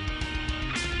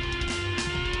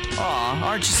 Aw,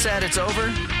 aren't you sad it's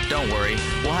over? Don't worry,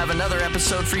 we'll have another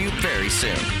episode for you very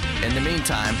soon. In the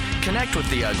meantime, connect with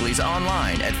the Uglies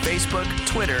online at Facebook,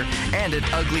 Twitter, and at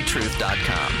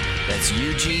uglytruth.com. That's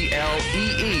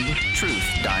UGLEE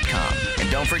truth.com. And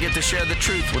don't forget to share the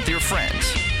truth with your friends.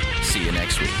 See you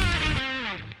next week.